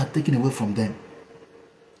repent had taken away from them.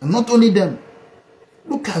 And not only them,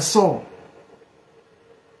 look at Saul.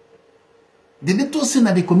 The little sin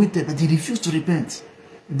that they committed, but he refused to repent.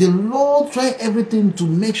 The Lord tried everything to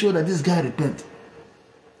make sure that this guy repent.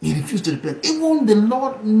 He refused to repent. Even the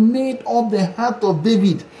Lord made up the heart of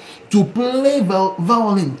David to play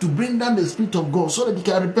violin, to bring down the Spirit of God so that he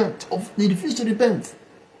can repent. He refused to repent.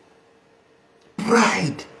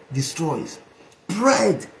 Pride destroys.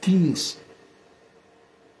 Pride kills.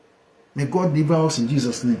 May God deliver us in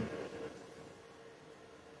Jesus' name.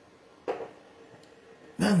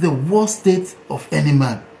 That's the worst state of any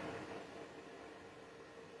man.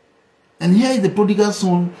 And here is the prodigal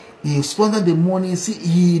son. He squandered the money.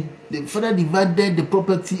 See, the father divided the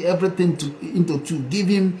property, everything into two. Give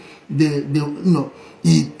him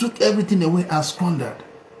he took everything away and squandered.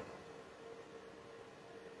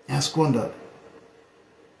 And squandered.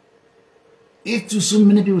 If to so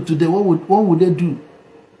many people today, what would they do?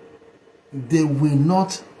 They will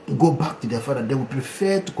not go back to their father. They will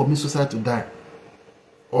prefer to commit suicide to die.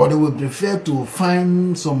 Or they will prefer to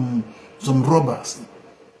find some robbers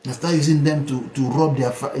and start using them to rob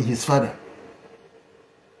his father.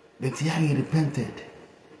 But here he repented.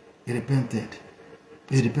 He repented.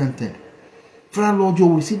 He repented. Father, Lord, you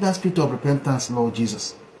will see that spirit of repentance, Lord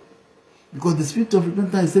Jesus. Because the spirit of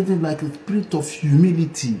repentance is something like a spirit of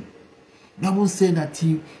humility. The Bible said that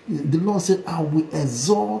the Lord said, I will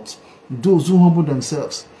exalt those who humble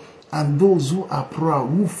themselves and those who are proud,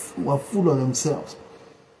 who are full of themselves.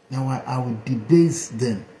 Now I will debase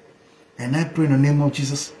them. And I pray in the name of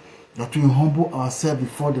Jesus that we humble ourselves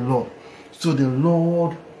before the Lord. So the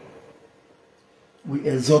Lord will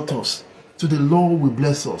exalt us. So the Lord will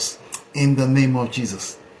bless us. In the name of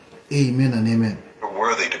Jesus. Amen and amen. You're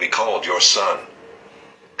worthy to be called your son.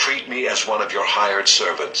 Treat me as one of your hired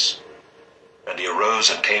servants. And he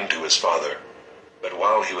arose and came to his father. But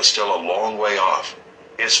while he was still a long way off,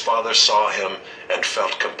 his father saw him and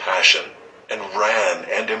felt compassion, and ran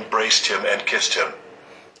and embraced him and kissed him.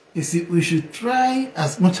 You see, we should try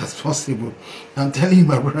as much as possible, I'm telling you,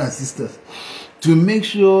 my brothers and sisters, to make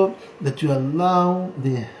sure that you allow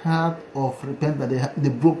the heart of repentance, the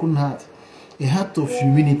broken heart, a heart of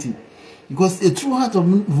humility. Because a true heart of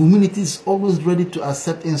humility is always ready to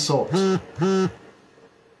accept insult.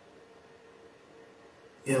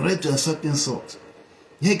 You're ready to accept insult.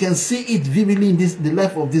 You can see it vividly in the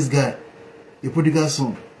life of this guy, the prodigal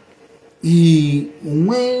son. He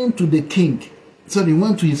went to the king. So he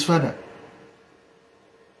went to his father.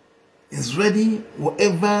 He's ready,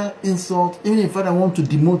 whatever insult, even if father want to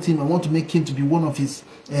demote him, I want to make him to be one of his,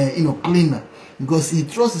 cleaner, because he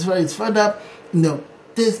trusts his father. His father,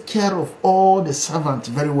 takes care of all the servants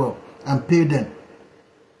very well and pay them.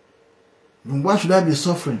 Then why should I be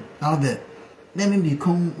suffering out there? Let me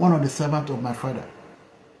become one of the servants of my father.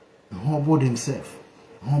 He humbled himself.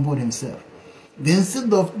 Humbled himself. Then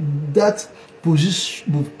instead of that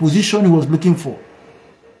position he was looking for,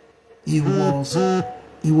 he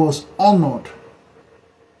was honored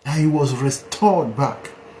and he was restored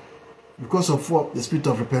back because of what? The spirit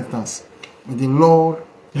of repentance. May the Lord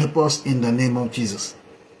help us in the name of Jesus.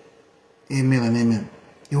 Amen and amen.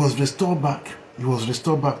 He was restored back. He was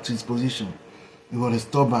restored back to his position. He was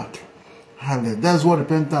restored back. Hallelujah. That's what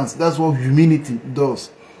repentance, that's what humility does.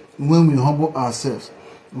 When we humble ourselves,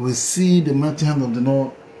 we see the mighty hand of the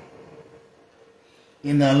Lord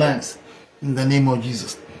in our lives, in the name of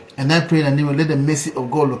Jesus. And I pray in the name of, let the mercy of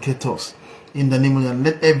God locate us in the name of Jesus.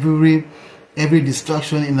 Let every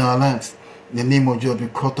distraction in our lives, in the name of Jesus, be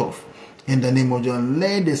cut off in the name of Jesus.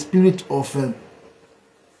 Let the spirit of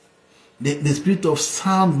the spirit of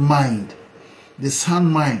sound mind, the sound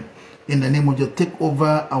mind in the name of Jesus, take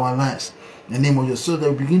over our lives. In the name of Jesus, so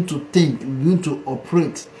that we begin to think, begin to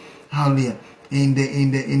operate, hallelujah, in the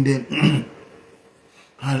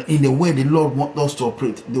way the Lord wants us to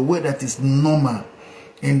operate, the way that is normal,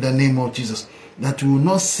 in the name of Jesus. That we will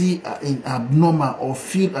not see in abnormal or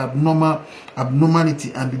feel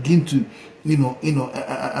abnormality and begin to,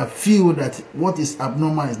 feel that what is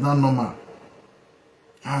abnormal is not normal.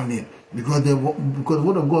 Amen. Because the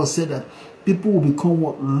word of God said that people will become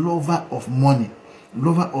what? Lover of money,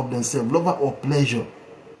 lover of themselves, lover of pleasure.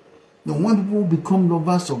 Now, when people become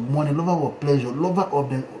lovers of money, lover of pleasure, lover of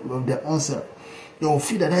their own self, they will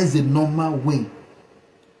feel that is the normal way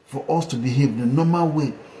for us to behave, the normal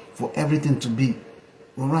way for everything to be.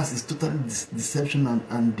 Whereas it's totally deception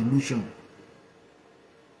and delusion.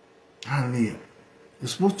 Hallelujah. You're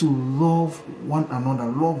supposed to love one another,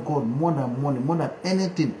 love God more than money, more than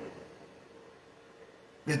anything.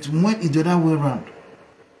 But when it's the other way around,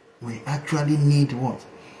 we actually need what?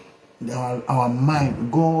 Our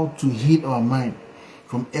mind, God to heal our mind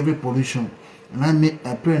from every pollution. And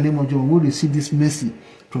I pray in the name of Jesus, we'll receive this mercy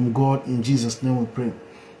from God. In Jesus' name we pray.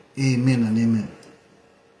 Amen and amen.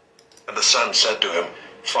 And the son said to him,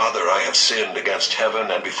 Father, I have sinned against heaven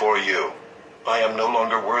and before you. I am no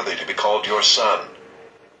longer worthy to be called your son.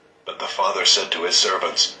 But the father said to his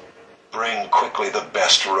servants, Bring quickly the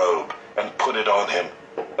best robe, and put it on him,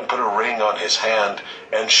 and put a ring on his hand,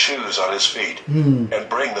 and shoes on his feet, and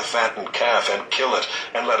bring the fattened calf, and kill it,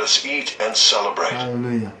 and let us eat and celebrate.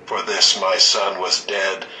 Hallelujah. For this my son was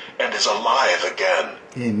dead, and is alive again.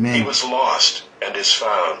 Amen. He was lost, and is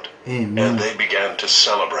found. Amen. And they began to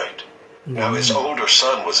celebrate. Now his older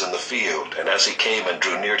son was in the field, and as he came and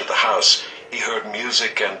drew near to the house, he heard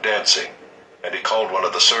music and dancing. And he called one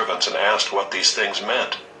of the servants and asked what these things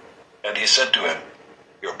meant. And he said to him,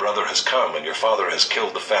 Your brother has come, and your father has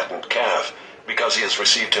killed the fattened calf, because he has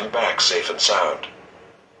received him back safe and sound.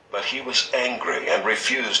 But he was angry and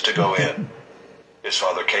refused to go in. His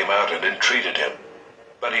father came out and entreated him.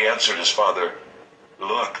 But he answered his father,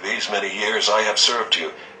 Look, these many years I have served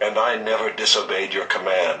you, and I never disobeyed your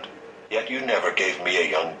command. Yet you never gave me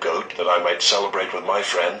a young goat that I might celebrate with my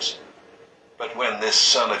friends. But when this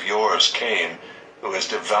son of yours came, who has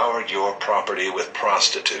devoured your property with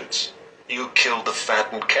prostitutes, you killed the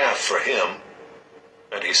fattened calf for him.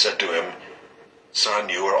 And he said to him, Son,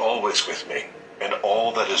 you are always with me, and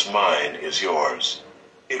all that is mine is yours.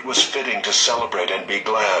 It was fitting to celebrate and be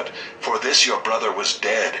glad, for this your brother was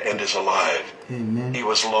dead and is alive. Amen. He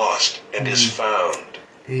was lost and is found.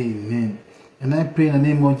 Amen. And I pray in the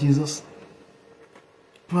name of Jesus,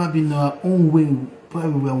 probably in our own way,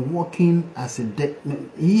 probably we were walking as a dead.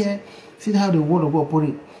 Here, see how the word of God put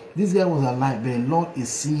it. This guy was alive, but the Lord is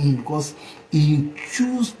seeing him because he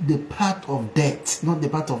chose the path of death, not the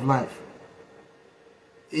path of life.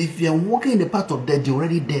 If you are walking in the path of death, you're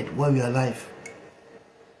already dead while you're alive.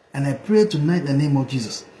 And I pray tonight in the name of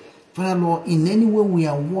Jesus, Father Lord, in any way we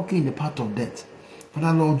are walking in the path of death,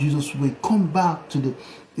 Father Lord Jesus, we come back to the,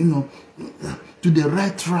 to the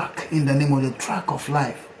right track in the name of the track of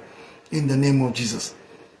life. In the name of Jesus.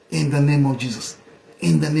 In the name of Jesus.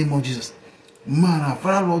 In the name of Jesus. Man,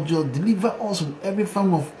 Father Lord, just deliver us from every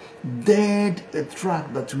form of dead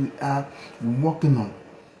track that we are walking on.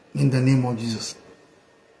 In the name of Jesus.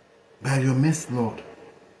 By your mercy, Lord.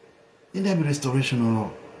 Let there be restoration, O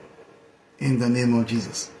Lord. In the name of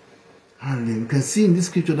Jesus. Hallelujah. You can see in this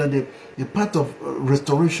scripture that the part of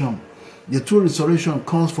restoration, the true restoration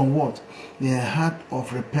comes from what? The heart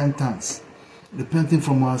of repentance. Repenting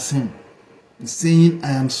from our sin. Saying,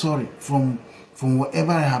 I am sorry from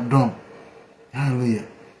whatever I have done. Hallelujah.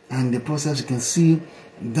 And the process, you can see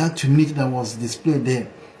that humility that was displayed there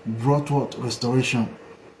brought what? Restoration.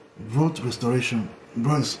 Brought restoration.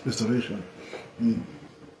 Brought restoration. And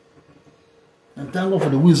thank God for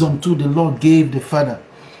the wisdom too the Lord gave the father.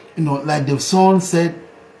 Like the son said,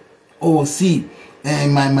 oh, see,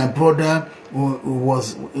 my brother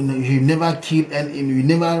was, he never killed and he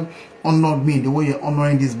never honored me the way you're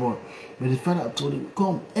honoring this boy. But the father told him,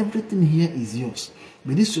 come, everything here is yours.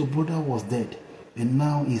 But this your brother was dead, and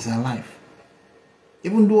now he's alive.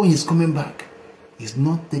 Even though he's coming back, he's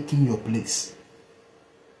not taking your place.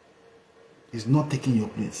 He's not taking your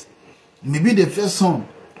place. Maybe the first son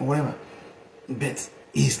or whatever, but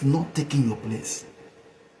he's not taking your place.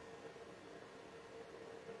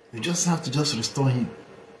 You just have to just restore him.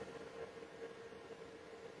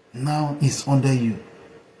 Now he's under you.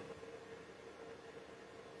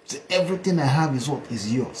 So everything I have is what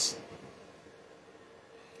is yours.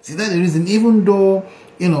 See, that's the reason, even though,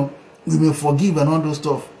 we may forgive and all those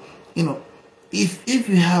stuff, if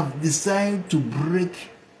you have decided to break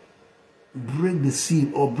the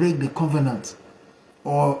seal or break the covenant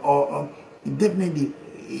or definitely.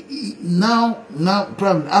 Now,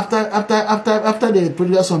 probably after the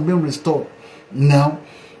prodigal son being restored, now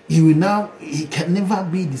he can never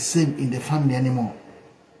be the same in the family anymore.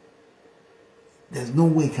 There's no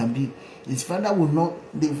way it can be. His father will not.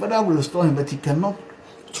 The father will restore him, but he cannot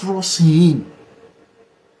trust him.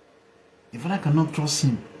 The father cannot trust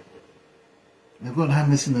him. May God have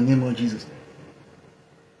mercy in the name of Jesus.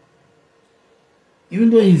 Even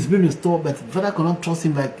though he's been restored, but the father cannot trust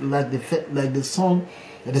him like the son,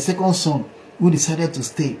 like the second son who decided to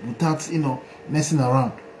stay without messing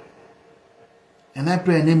around. And I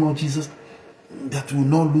pray in the name of Jesus that we will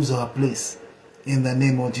not lose our place. In the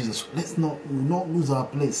name of Jesus, let's not lose our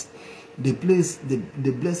place. The place, the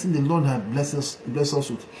blessing the Lord has blessed us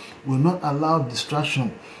with, will not allow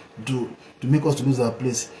distraction to make us lose our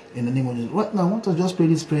place. In the name of Jesus. Right now, I want to just pray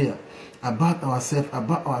this prayer about ourselves,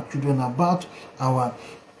 about our children, about our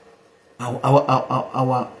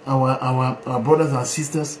brothers and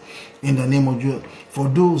sisters. In the name of Jesus, for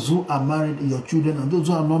those who are married, your children, and those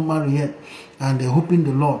who are not married yet, and they're hoping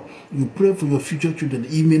the Lord, you pray for your future children.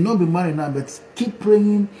 You may not be married now, but keep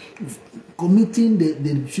praying, committing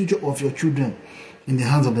the future of your children in the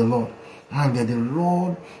hands of the Lord. And that the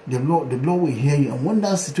Lord will hear you. And when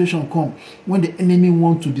that situation comes, when the enemy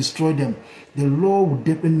wants to destroy them, the Lord will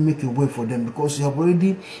definitely make a way for them, because you have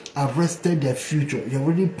already arrested their future. You have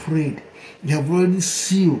already prayed. You have already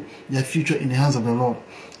sealed their future in the hands of the Lord.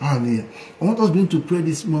 Hallelujah. I want us to pray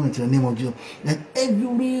this moment in the name of Jesus, that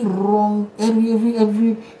every wrong,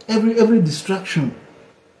 every distraction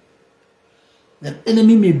that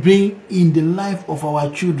enemy may bring in the life of our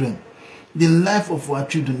children, the life of our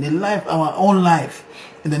children, the life, our own life,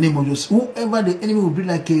 in the name of Jesus. Whoever the enemy will be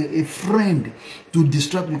like a friend to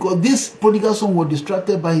distract, because this prodigal son was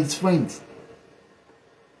distracted by his friends.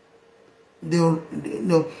 They were,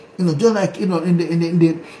 just like in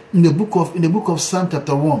the book of Psalm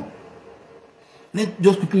chapter 1. Let's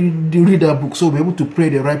just quickly read that book so we'll be able to pray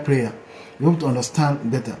the right prayer. We'll be able to understand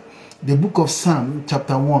better. The book of Psalm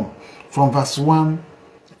chapter 1, from verse 1.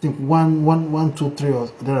 I think 1, 2, 3 or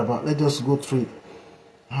thereabout. Let's just go through it.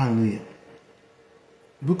 Hallelujah.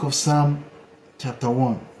 Book of Psalm chapter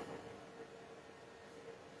 1.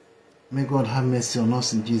 May God have mercy on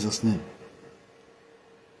us in Jesus' name.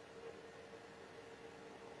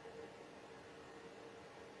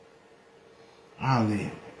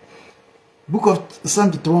 Hallelujah. Book of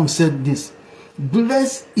Psalm chapter 1 said this: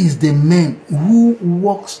 blessed is the man who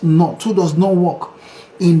does not walk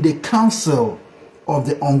in the counsel of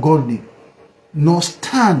the ungodly, nor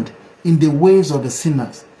stand in the ways of the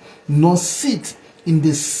sinners, nor sit in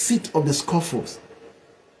the seat of the scoffers.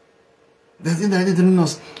 That's the thing telling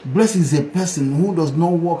us, blessed is a person who does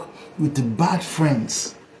not walk with bad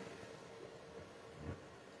friends,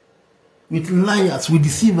 with liars, with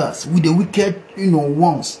deceivers, with the wicked,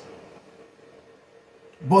 ones.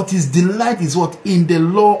 But his delight is what? In the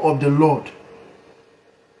law of the Lord.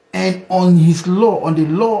 And on his law, on the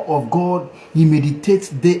law of God, he meditates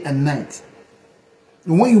day and night.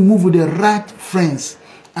 And when you move with the right friends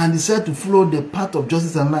and decide to follow the path of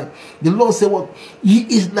justice and life, the Lord said what? He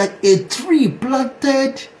is like a tree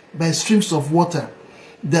planted by streams of water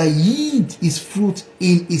that yield its fruit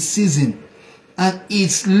in its season, and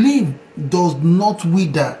its leaf does not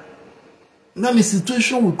wither. Now the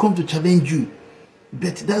situation will come to challenge you,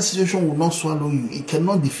 but that situation will not swallow you. It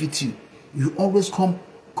cannot defeat you. You always come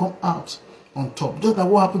out on top. Just like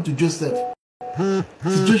what happened to Joseph.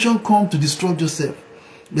 Situation come to destroy Joseph,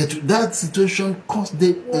 but that situation caused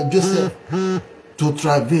Joseph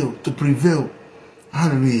to prevail.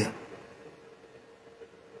 Hallelujah.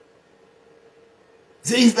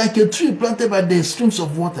 So it's like a tree planted by the streams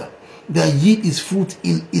of water that yield its fruit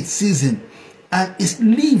in its season, and its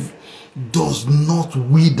leaf does not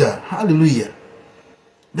wither. Hallelujah.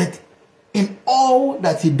 But in all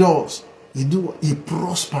that he does, he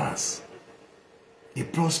prospers. He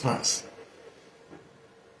prospers.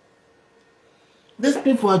 Let's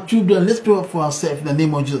pray for our children. Let's pray for ourselves in the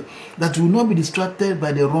name of Jesus, that we will not be distracted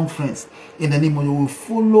by the wrong friends. In the name of Jesus, we will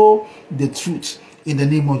follow the truth. In the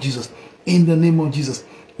name of Jesus. In the name of Jesus.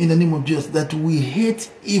 In the name of Jesus, that we hate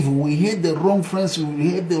evil, we hate the wrong friends, we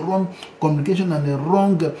hate the wrong communication and the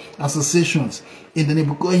wrong associations. In the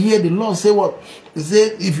name, because here the Lord say what? He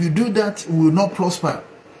said, if you do that, we will not prosper.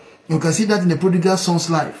 You can see that in the prodigal son's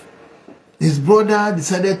life. His brother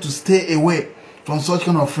decided to stay away from such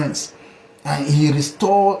kind of friends, and he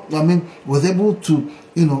restored. Was able to,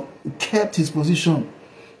 kept his position,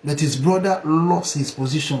 but his brother lost his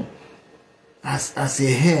position as a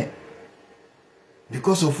heir.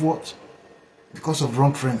 Because of what? Because of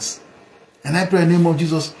wrong friends. And I pray in the name of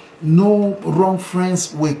Jesus, No wrong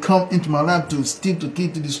friends will come into my life to steal, to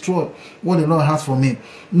kill, to destroy what the Lord has for me.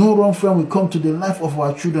 No wrong friend will come to the life of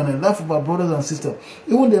our children, the life of our brothers and sisters,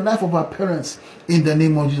 even the life of our parents, in the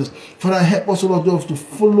name of Jesus. Father, help us, Lord, to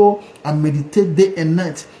follow and meditate day and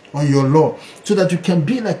night on your law, so that you can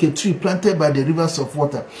be like a tree planted by the rivers of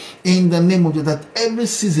water, in the name of Jesus, that every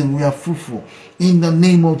season we are fruitful, in the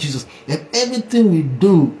name of Jesus, that everything we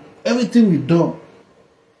do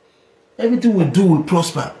will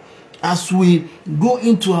prosper. As we go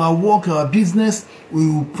into our work, our business, we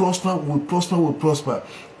will prosper,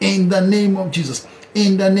 in the name of Jesus,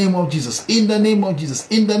 in the name of Jesus, in the name of Jesus,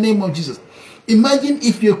 in the name of Jesus. Imagine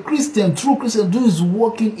if you're Christian, true Christian, who is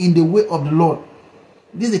walking in the way of the Lord.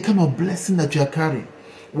 This is the kind of blessing that you are carrying.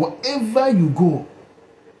 Wherever you go,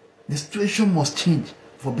 the situation must change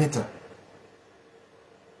for better.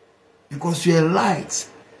 Because you're a light.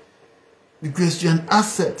 Because you're an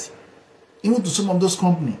asset. Even to some of those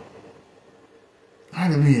companies.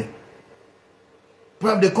 Hallelujah.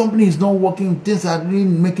 Perhaps the company is not working. Things are really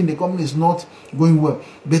making the company is not going well.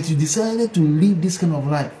 But you decided to live this kind of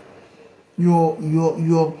life. Your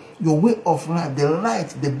way of life, the light,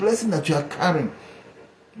 the blessing that you are carrying,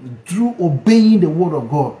 through obeying the word of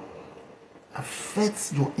God,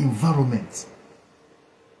 affects your environment.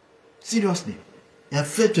 Seriously, it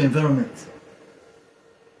affects your environment.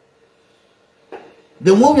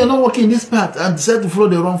 The moment you're not working in this path and decide to follow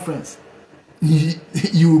the wrong friends,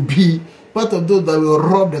 you will be part of those that will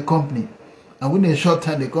rob the company. And within a short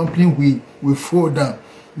time, the company will fall down.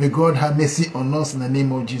 May God have mercy on us in the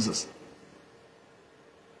name of Jesus.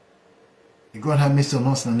 May God have mercy on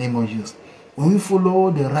us in the name of Jesus. When we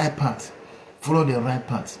follow the right path,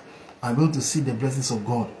 I'm going to see the blessings of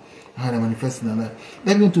God how they manifest in our life.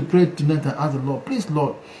 Let me to pray tonight and ask the Lord, please,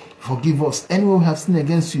 Lord, forgive us. Anywhere we have sinned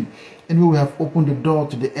against you, anywhere we have opened the door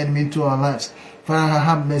to the enemy into our lives, Father,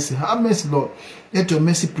 have mercy. Have mercy, Lord. Let your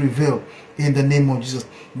mercy prevail in the name of Jesus.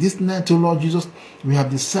 This night, oh Lord Jesus, we have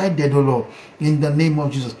decided, oh Lord, in the name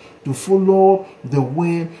of Jesus, to follow the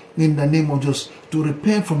way in the name of Jesus, to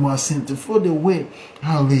repent from our sin, to follow the way,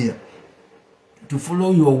 hallelujah, to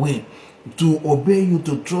follow your way, to obey you,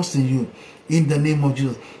 to trust in you, in the name of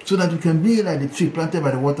Jesus, so that we can be like the tree planted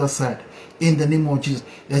by the waterside, in the name of Jesus,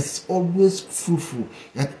 that is always fruitful,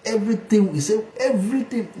 that everything, we say,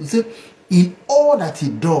 in all that he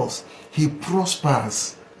does, he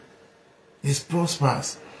prospers. He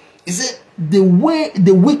prospers. He said, the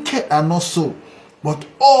wicked are not so, but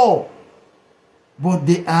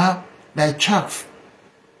they are like chaff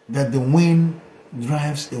that the wind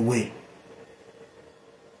drives away.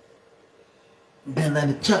 Then like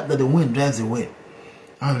the chaff that the wind drives away.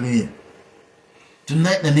 Hallelujah.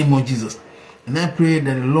 Tonight, in the name of Jesus, and I pray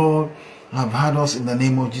that the Lord have had us in the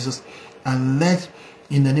name of Jesus, and let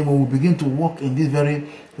in the name of, we begin to walk in this very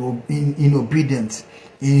in obedience,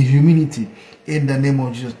 in humility, in the name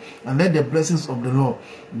of Jesus, and let the blessings of the Lord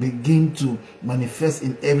begin to manifest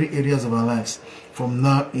in every areas of our lives. From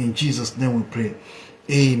now, in Jesus' name we pray.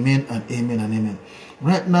 Amen and amen and amen.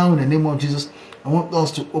 Right now, in the name of Jesus, I want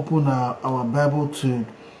us to open our Bible to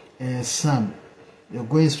Psalm. We're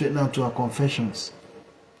going straight now to our confessions.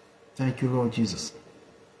 Thank you, Lord Jesus.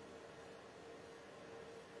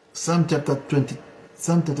 Psalm chapter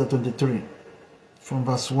 23, from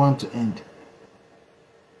verse 1 to end.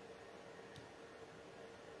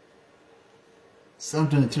 Psalm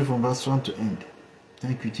 23 from verse 1 to end.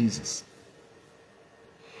 Thank you, Jesus.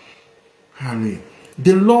 Hallelujah.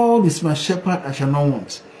 The Lord is my shepherd, I shall not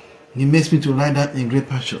want. He makes me to lie down in great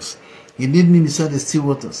pastures. He leads me beside the still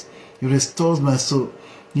waters. He restores my soul.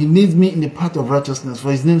 He leads me in the path of righteousness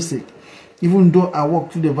for his name's sake. Even though I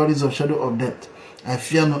walk through the valleys of shadow of death, I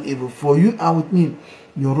fear no evil. For you are with me.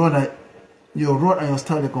 Your rod and your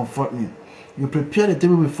staff, they comfort me. You prepare the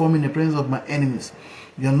table before me in the presence of my enemies.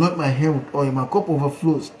 You anoint my head with oil. My cup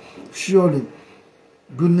overflows. Surely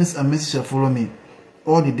goodness and mercy shall follow me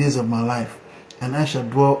all the days of my life, and I shall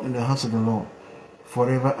dwell in the house of the Lord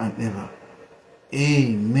forever and ever.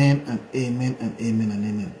 Amen and amen and amen and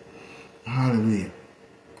amen. Hallelujah.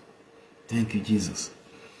 Thank you, Jesus.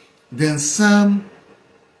 Then Psalm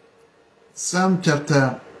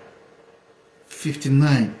chapter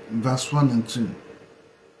 59, verse 1 and 2.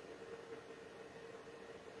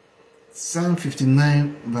 Psalm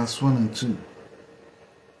 59, verse 1 and 2.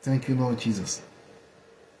 Thank you, Lord Jesus.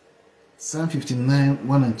 Psalm 59,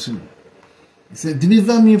 1 and 2. He said,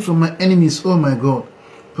 deliver me from my enemies, O my God.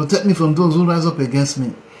 Protect me from those who rise up against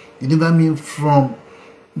me. Deliver me from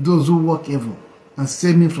those who work evil, and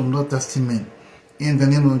save me from bloodthirsty men. In the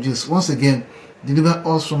name of Jesus. Once again, deliver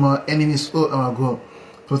us from our enemies, O our God.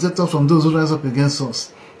 Protect us from those who rise up against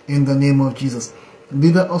us. In the name of Jesus.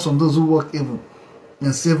 Deliver us from those who work evil,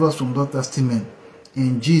 and save us from bloodthirsty men.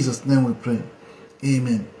 In Jesus' name we pray.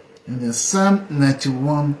 Amen. And then Psalm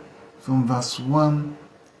 91 from verse 1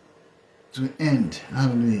 to end.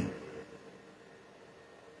 Hallelujah.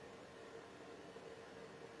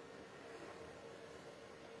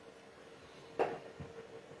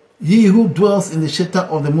 He who dwells in the shelter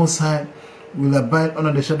of the Most High will abide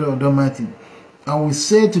under the shadow of the Almighty. I will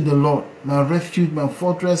say to the Lord, my refuge, my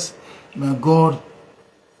fortress, my God,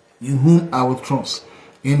 in whom I will trust,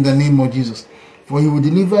 in the name of Jesus. For he will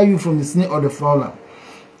deliver you from the snare of the fowler,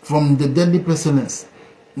 from the deadly pestilence,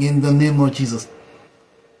 in the name of Jesus.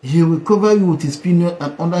 He will cover you with his pinion,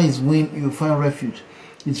 and under his wing you will find refuge.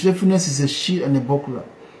 His faithfulness is a shield and a buckler.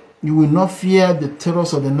 You will not fear the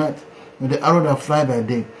terrors of the night, nor the arrow that fly by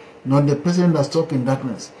day, nor the pestilence that stalk in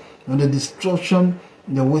darkness, nor the destruction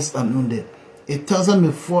that wastes at noonday. 1,000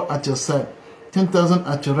 may fall at your side, 10,000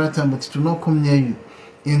 at your right hand, but it will not come near you.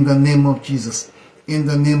 In the name of Jesus. In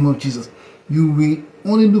the name of Jesus. You will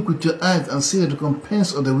only look with your eyes and see the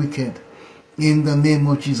recompense of the wicked. In the name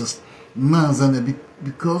of Jesus.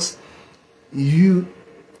 Because you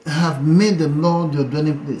have made the Lord your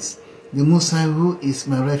dwelling place, the Most High, who is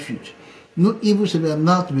my refuge. No evil shall be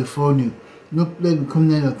allowed to befall you. No plague will come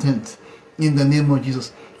near your tent. In the name of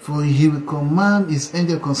Jesus. For he will command his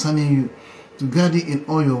angel concerning you, to guard you in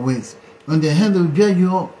all your ways. On their hand they will bear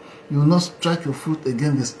you up. You will not strike your foot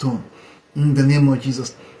against the stone. In the name of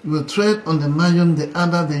Jesus. You will tread on the lion, the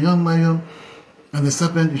adder, the young lion, and the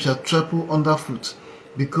serpent you shall trample underfoot.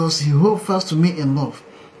 Because he holds fast to me in love,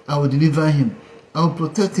 I will deliver him. I will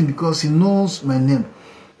protect him because he knows my name.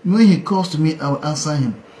 When he calls to me, I will answer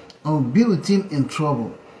him. I will be with him in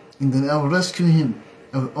trouble. And then I will rescue him.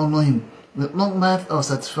 I will honor him. With long life I will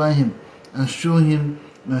satisfy him and show him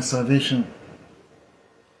my salvation.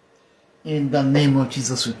 In the name of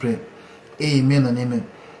Jesus we pray. Amen and amen.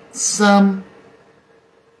 Psalm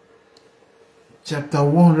chapter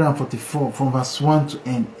 144 from verse 1 to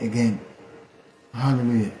end again.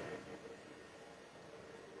 Hallelujah.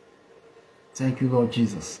 Thank you, Lord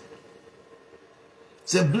Jesus.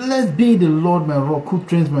 Say, blessed be the Lord my rock, who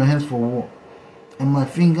trains my hands for war and my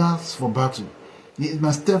fingers for battle. He is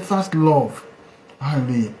my steadfast love.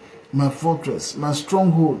 Hallelujah. My fortress, my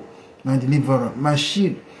stronghold, my deliverer, my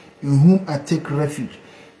shield, in whom I take refuge,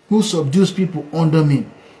 who subdues people under me.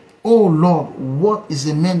 O Lord, what is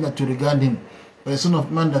a man that you regard him, or a son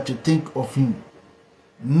of man that you think of him?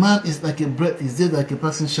 Man is like a breath, his days like a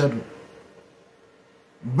passing shadow.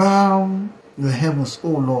 Bow the heavens, O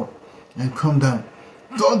Lord, and come down.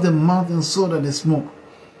 Touch the mountains so that they smoke.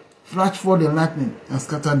 Flash forth the lightning and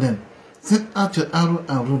scatter them. Send out your arrow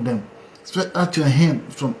and root them. Stretch out your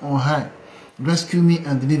hand from on high. Rescue me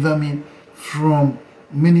and deliver me from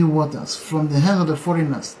many waters, from the hand of the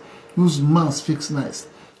foreigners, whose mouth speaks lies,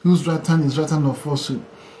 whose right hand is right hand of falsehood.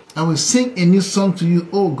 I will sing a new song to you,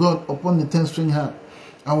 O God, upon the 10-string harp.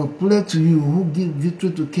 I will play to you, who give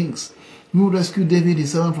victory to kings, who rescue David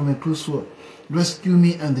his servant from a cruel sword. Rescue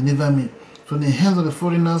me and deliver me from the hands of the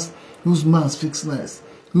foreigners, whose mouth speaks lies,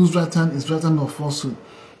 whose right hand is right hand of falsehood.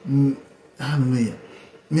 Hallelujah.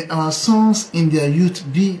 May our sons in their youth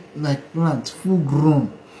be like plants, full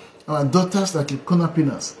grown, our daughters like a corner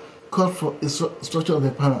pillars, cut for a structure of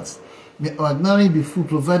a palace. May our granary be full,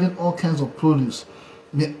 providing all kinds of produce.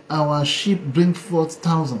 May our sheep bring forth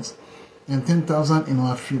thousands and 10,000 in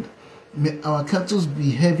our field. May our cattle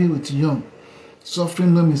be heavy with young,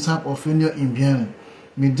 suffering no mishap or failure in bearing.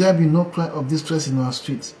 May there be no cry of distress in our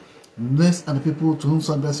streets. Blessed are the people to whom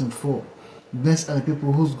salvation fall. Blessed are the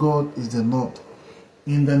people whose God is the Lord.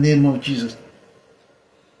 In the name of Jesus.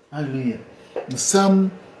 Hallelujah.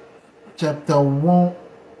 Psalm chapter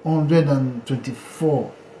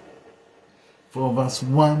 124, from verse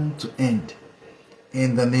 1 to end.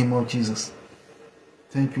 In the name of Jesus.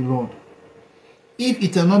 Thank you, Lord. If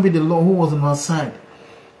it had not been the Lord who was on our side.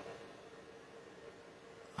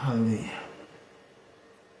 Hallelujah.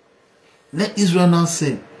 Let Israel now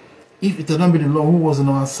say, if it had not been the Lord who was on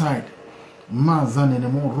our side.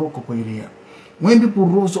 When people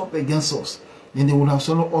rose up against us, then they would have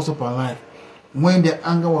swallowed us up alive. When their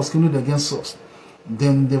anger was kindled against us,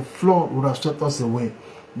 then the flood would have swept us away.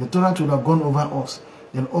 The torrent would have gone over us.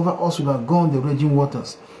 Then over us would have gone the raging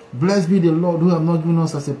waters. Blessed be the Lord, who have not given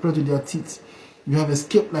us as a prey to their teeth. You have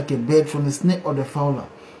escaped like a bird from the snare of the fowler.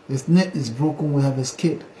 The snare is broken, we have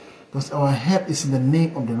escaped, because our help is in the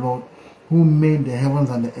name of the Lord, who made the heavens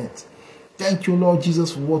and the earth. Thank you, Lord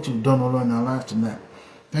Jesus, for what you've done, O Lord, in our life tonight.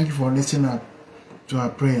 Thank you for listening to our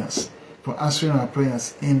prayers, for answering our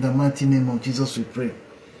prayers. In the mighty name of Jesus we pray.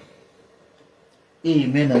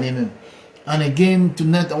 Amen and amen. And again,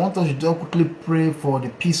 tonight, I want us to just quickly pray for the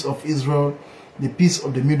peace of Israel, the peace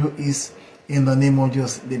of the Middle East, in the name of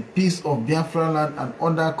Jesus, the peace of Biafra land and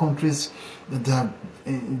other countries that are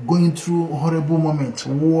going through horrible moments,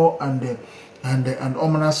 war and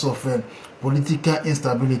ominous of political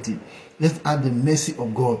instability. Let's ask the mercy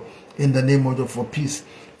of God in the name of God for peace.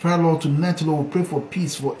 Father, Lord, tonight, Lord, we pray for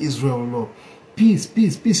peace for Israel, Lord. Peace,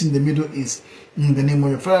 peace, peace in the Middle East. In the name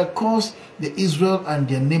of God. Father, cause the Israel and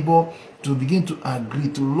their neighbor to begin to agree,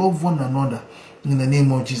 to love one another. In the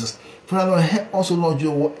name of Jesus. Father, Lord, help also, Lord,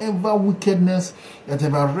 your whatever wickedness that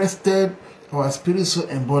have arrested our spirit, soul,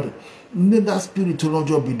 and body, let that spirit, Lord,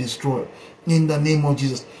 God, be destroyed. In the name of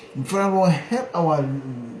Jesus. Father, Lord, help our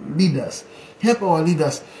leaders. Help our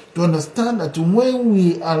leaders to understand that when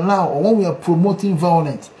we allow or when we are promoting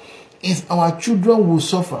violence, it's our children will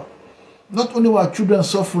suffer. Not only our children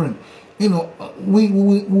suffering, we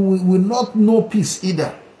will not know peace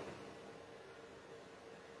either.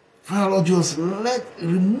 Father, Lord, just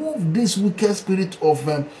remove this wicked spirit of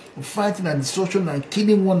fighting and destruction and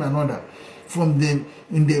killing one another from the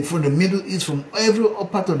Middle East, from every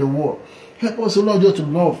part of the world. Help us, Lord, just to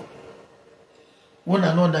love one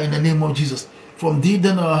another in the name of Jesus. From deep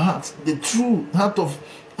down our hearts, the true heart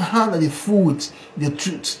that is full with the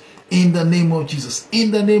truth. In the name of Jesus.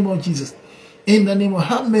 In the name of Jesus. In the name of,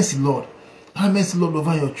 have mercy, Lord. Have mercy, Lord,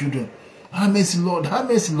 over your children. Have mercy, Lord. Have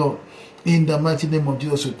mercy, Lord. In the mighty name of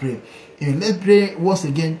Jesus, we pray. And let's pray once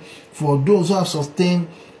again for those who have sustained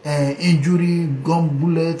injury, gun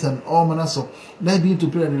bullets, and all manners of. Let's begin to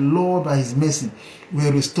pray that the Lord, by His mercy,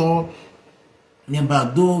 will restore them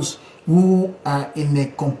back. Those who are in a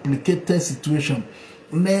complicated situation,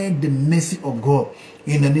 let the mercy of God,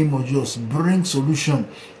 in the name of Jesus, bring solution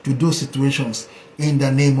to those situations. In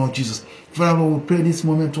the name of Jesus, Father, Lord, we pray this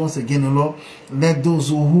moment once again, Lord. Let those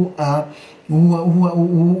who have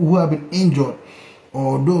been injured,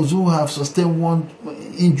 or those who have sustained one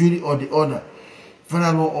injury or the other,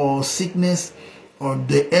 Father, Lord, or sickness, or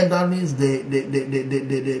the elderly,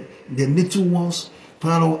 the little ones,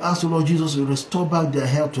 Father, Lord, ask the Lord Jesus to restore back their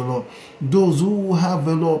health, Lord. Those who have,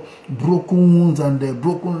 Lord, broken wounds and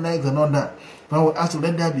broken legs and all that, Father, we ask to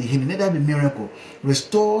let there be healing, let there be miracle.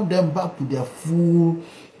 Restore them back to their full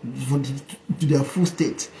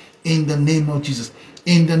state. In the name of Jesus.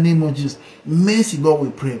 In the name of Jesus. Mercy, Lord, we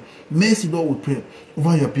pray. Mercy, Lord, we pray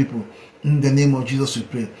over your people. In the name of Jesus, we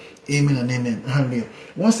pray. Amen and amen. Hallelujah.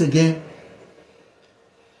 Once again,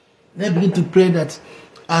 let's begin to pray that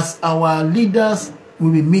as our leaders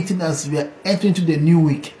will be meeting as we are entering into the new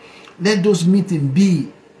week, let those meetings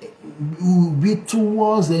be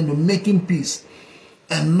towards making peace,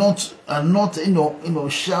 and not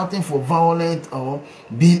shouting for violence or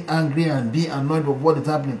being angry and being annoyed with what is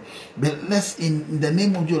happening. But let's, in the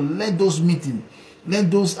name of Jesus, let those meetings, let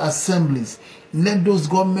those assemblies, let those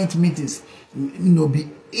government meetings, be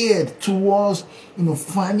aired towards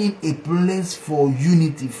finding a place for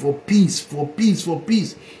unity, for peace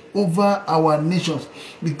over our nations.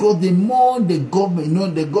 Because the more the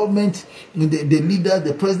government, the leaders,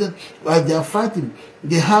 the president, while they are fighting,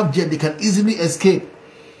 they can easily escape.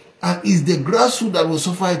 And it's the grassroots that will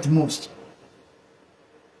suffer it most.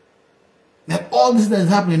 Now, all this that is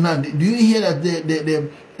happening now, do you hear that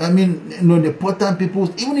the important people,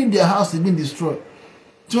 even if their house is being destroyed,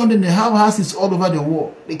 so then they have houses all over the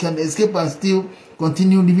world, they can escape and still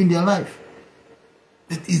continue living their life.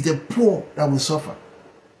 It is the poor that will suffer.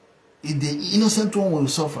 It's the innocent one will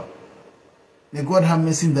suffer. May God have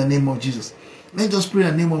mercy in the name of Jesus. Let's just pray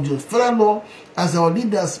in the name of Jesus. Father, Lord, as our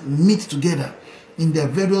leaders meet together in their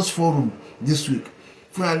various forums this week,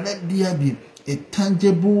 Father, let there be a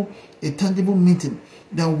tangible meeting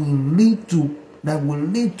that will lead to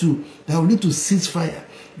ceasefire,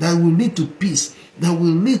 that will lead to peace, that will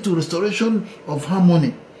lead to restoration of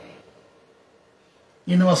harmony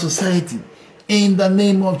in our society. In the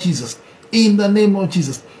name of Jesus. In the name of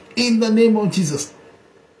Jesus. In the name of Jesus.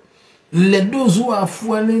 Let those who are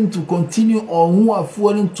failing to continue or who are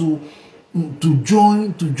failing to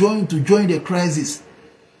join the crisis,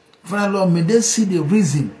 Father, Lord, may they see the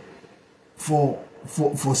reason for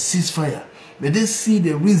ceasefire. May they see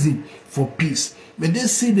the reason for peace. May they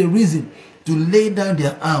see the reason to lay down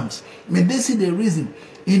their arms. May they see the reason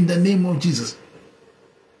in the name of Jesus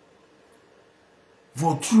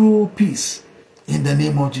for true peace in the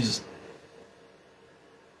name of Jesus.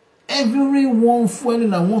 Everyone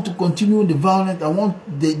feeling I want to continue the violence, I want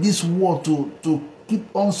this war to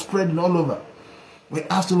keep on spreading all over. We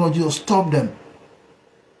ask the Lord Jesus, stop them.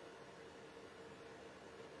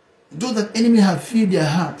 Those that enemy have filled their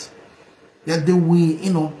heart, that they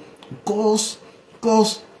will, cause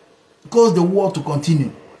the war to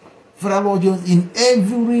continue. Father, Lord Jesus, in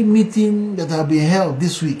every meeting that have been held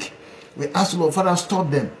this week, we ask, Lord, Father, stop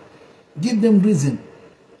them. Give them reason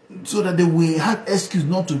so that they will have excuse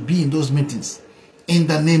not to be in those meetings. In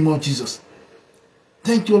the name of Jesus.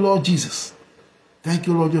 Thank you, Lord Jesus. Thank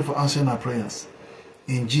you, Lord, for answering our prayers.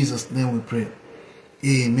 In Jesus' name we pray.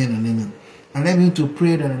 Amen and amen. And let me to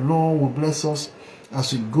pray that the Lord will bless us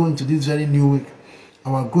as we go into this very new week.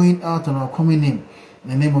 Our going out and our coming in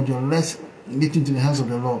the name of your, let's lift into the hands of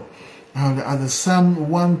the Lord. And as the Psalm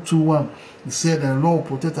 121, it said that the Lord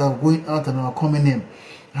protect our going out and our coming in.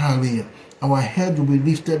 Hallelujah. Our head will be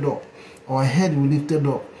lifted up. Our head will be lifted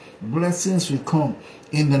up. Blessings will come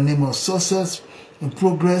in the name of success and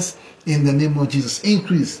progress in the name of Jesus.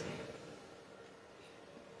 Increase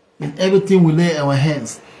in everything we lay our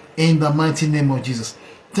hands in the mighty name of Jesus.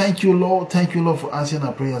 Thank you, Lord. Thank you, Lord, for answering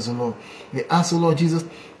our prayers, Lord. We ask, Lord Jesus,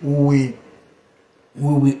 we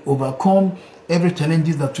will overcome every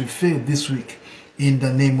challenges that we face this week in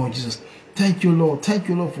the name of Jesus. Thank you, Lord. Thank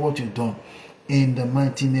you, Lord, for what you've done. In the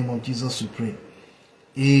mighty name of Jesus we pray.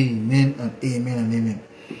 Amen and amen and amen.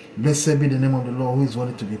 Blessed be the name of the Lord who is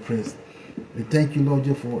worthy to be praised. We thank you, Lord,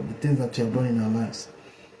 for the things that you have done in our lives.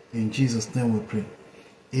 In Jesus' name we pray.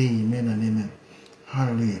 Amen and amen.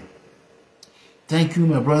 Hallelujah. Thank you,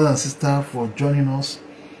 my brother and sister, for joining us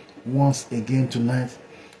once again tonight.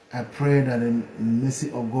 I pray that the mercy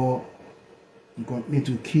of God will continue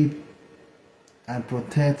to keep and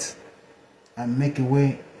protect and make a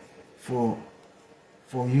way for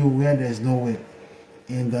you where there is no way,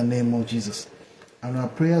 in the name of Jesus. And our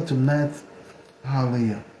prayer tonight,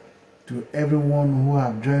 hallelujah, to everyone who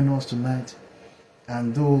have joined us tonight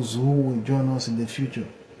and those who will join us in the future,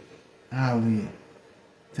 hallelujah.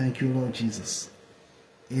 Thank you, Lord Jesus.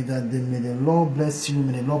 May the Lord bless you,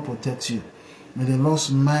 may the Lord protect you, may the Lord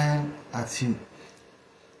smile at you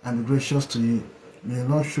and be gracious to you. May the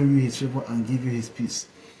Lord show you his favor and give you his peace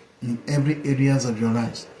in every areas of your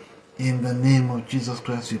lives. In the name of Jesus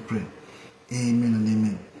Christ we pray. Amen and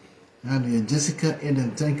amen. Hallelujah. Jessica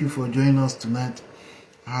Eden, thank you for joining us tonight.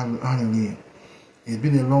 Hallelujah. It's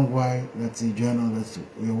been a long while that you joined us.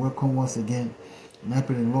 You're welcome once again. And I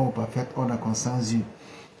pray the Lord will perfect all that concerns you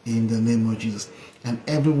in the name of Jesus. And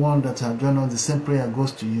everyone that have joined us, the same prayer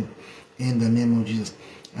goes to you in the name of Jesus.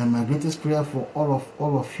 And my greatest prayer for all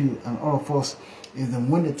of you and all of us is that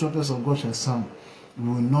when the trumpets of God shall sound, we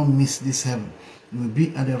will not miss this heaven. We will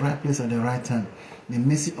be at the right place at the right time. The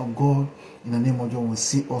mercy of God in the name of God will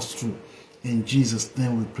see us through. In Jesus'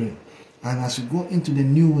 name we pray. And as we go into the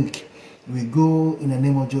new week, we go in the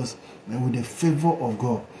name of Jesus with the favor of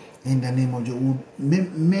God. In the name of Jesus,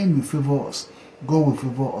 men will favor us. God will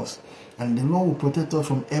favor us. And the Lord will protect us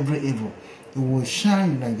from every evil. It will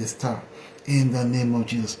shine like the star. In the name of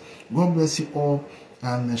Jesus. God bless you all.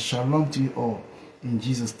 And shalom to you all. In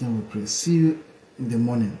Jesus' name we pray. See you in the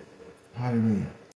morning. Hallelujah.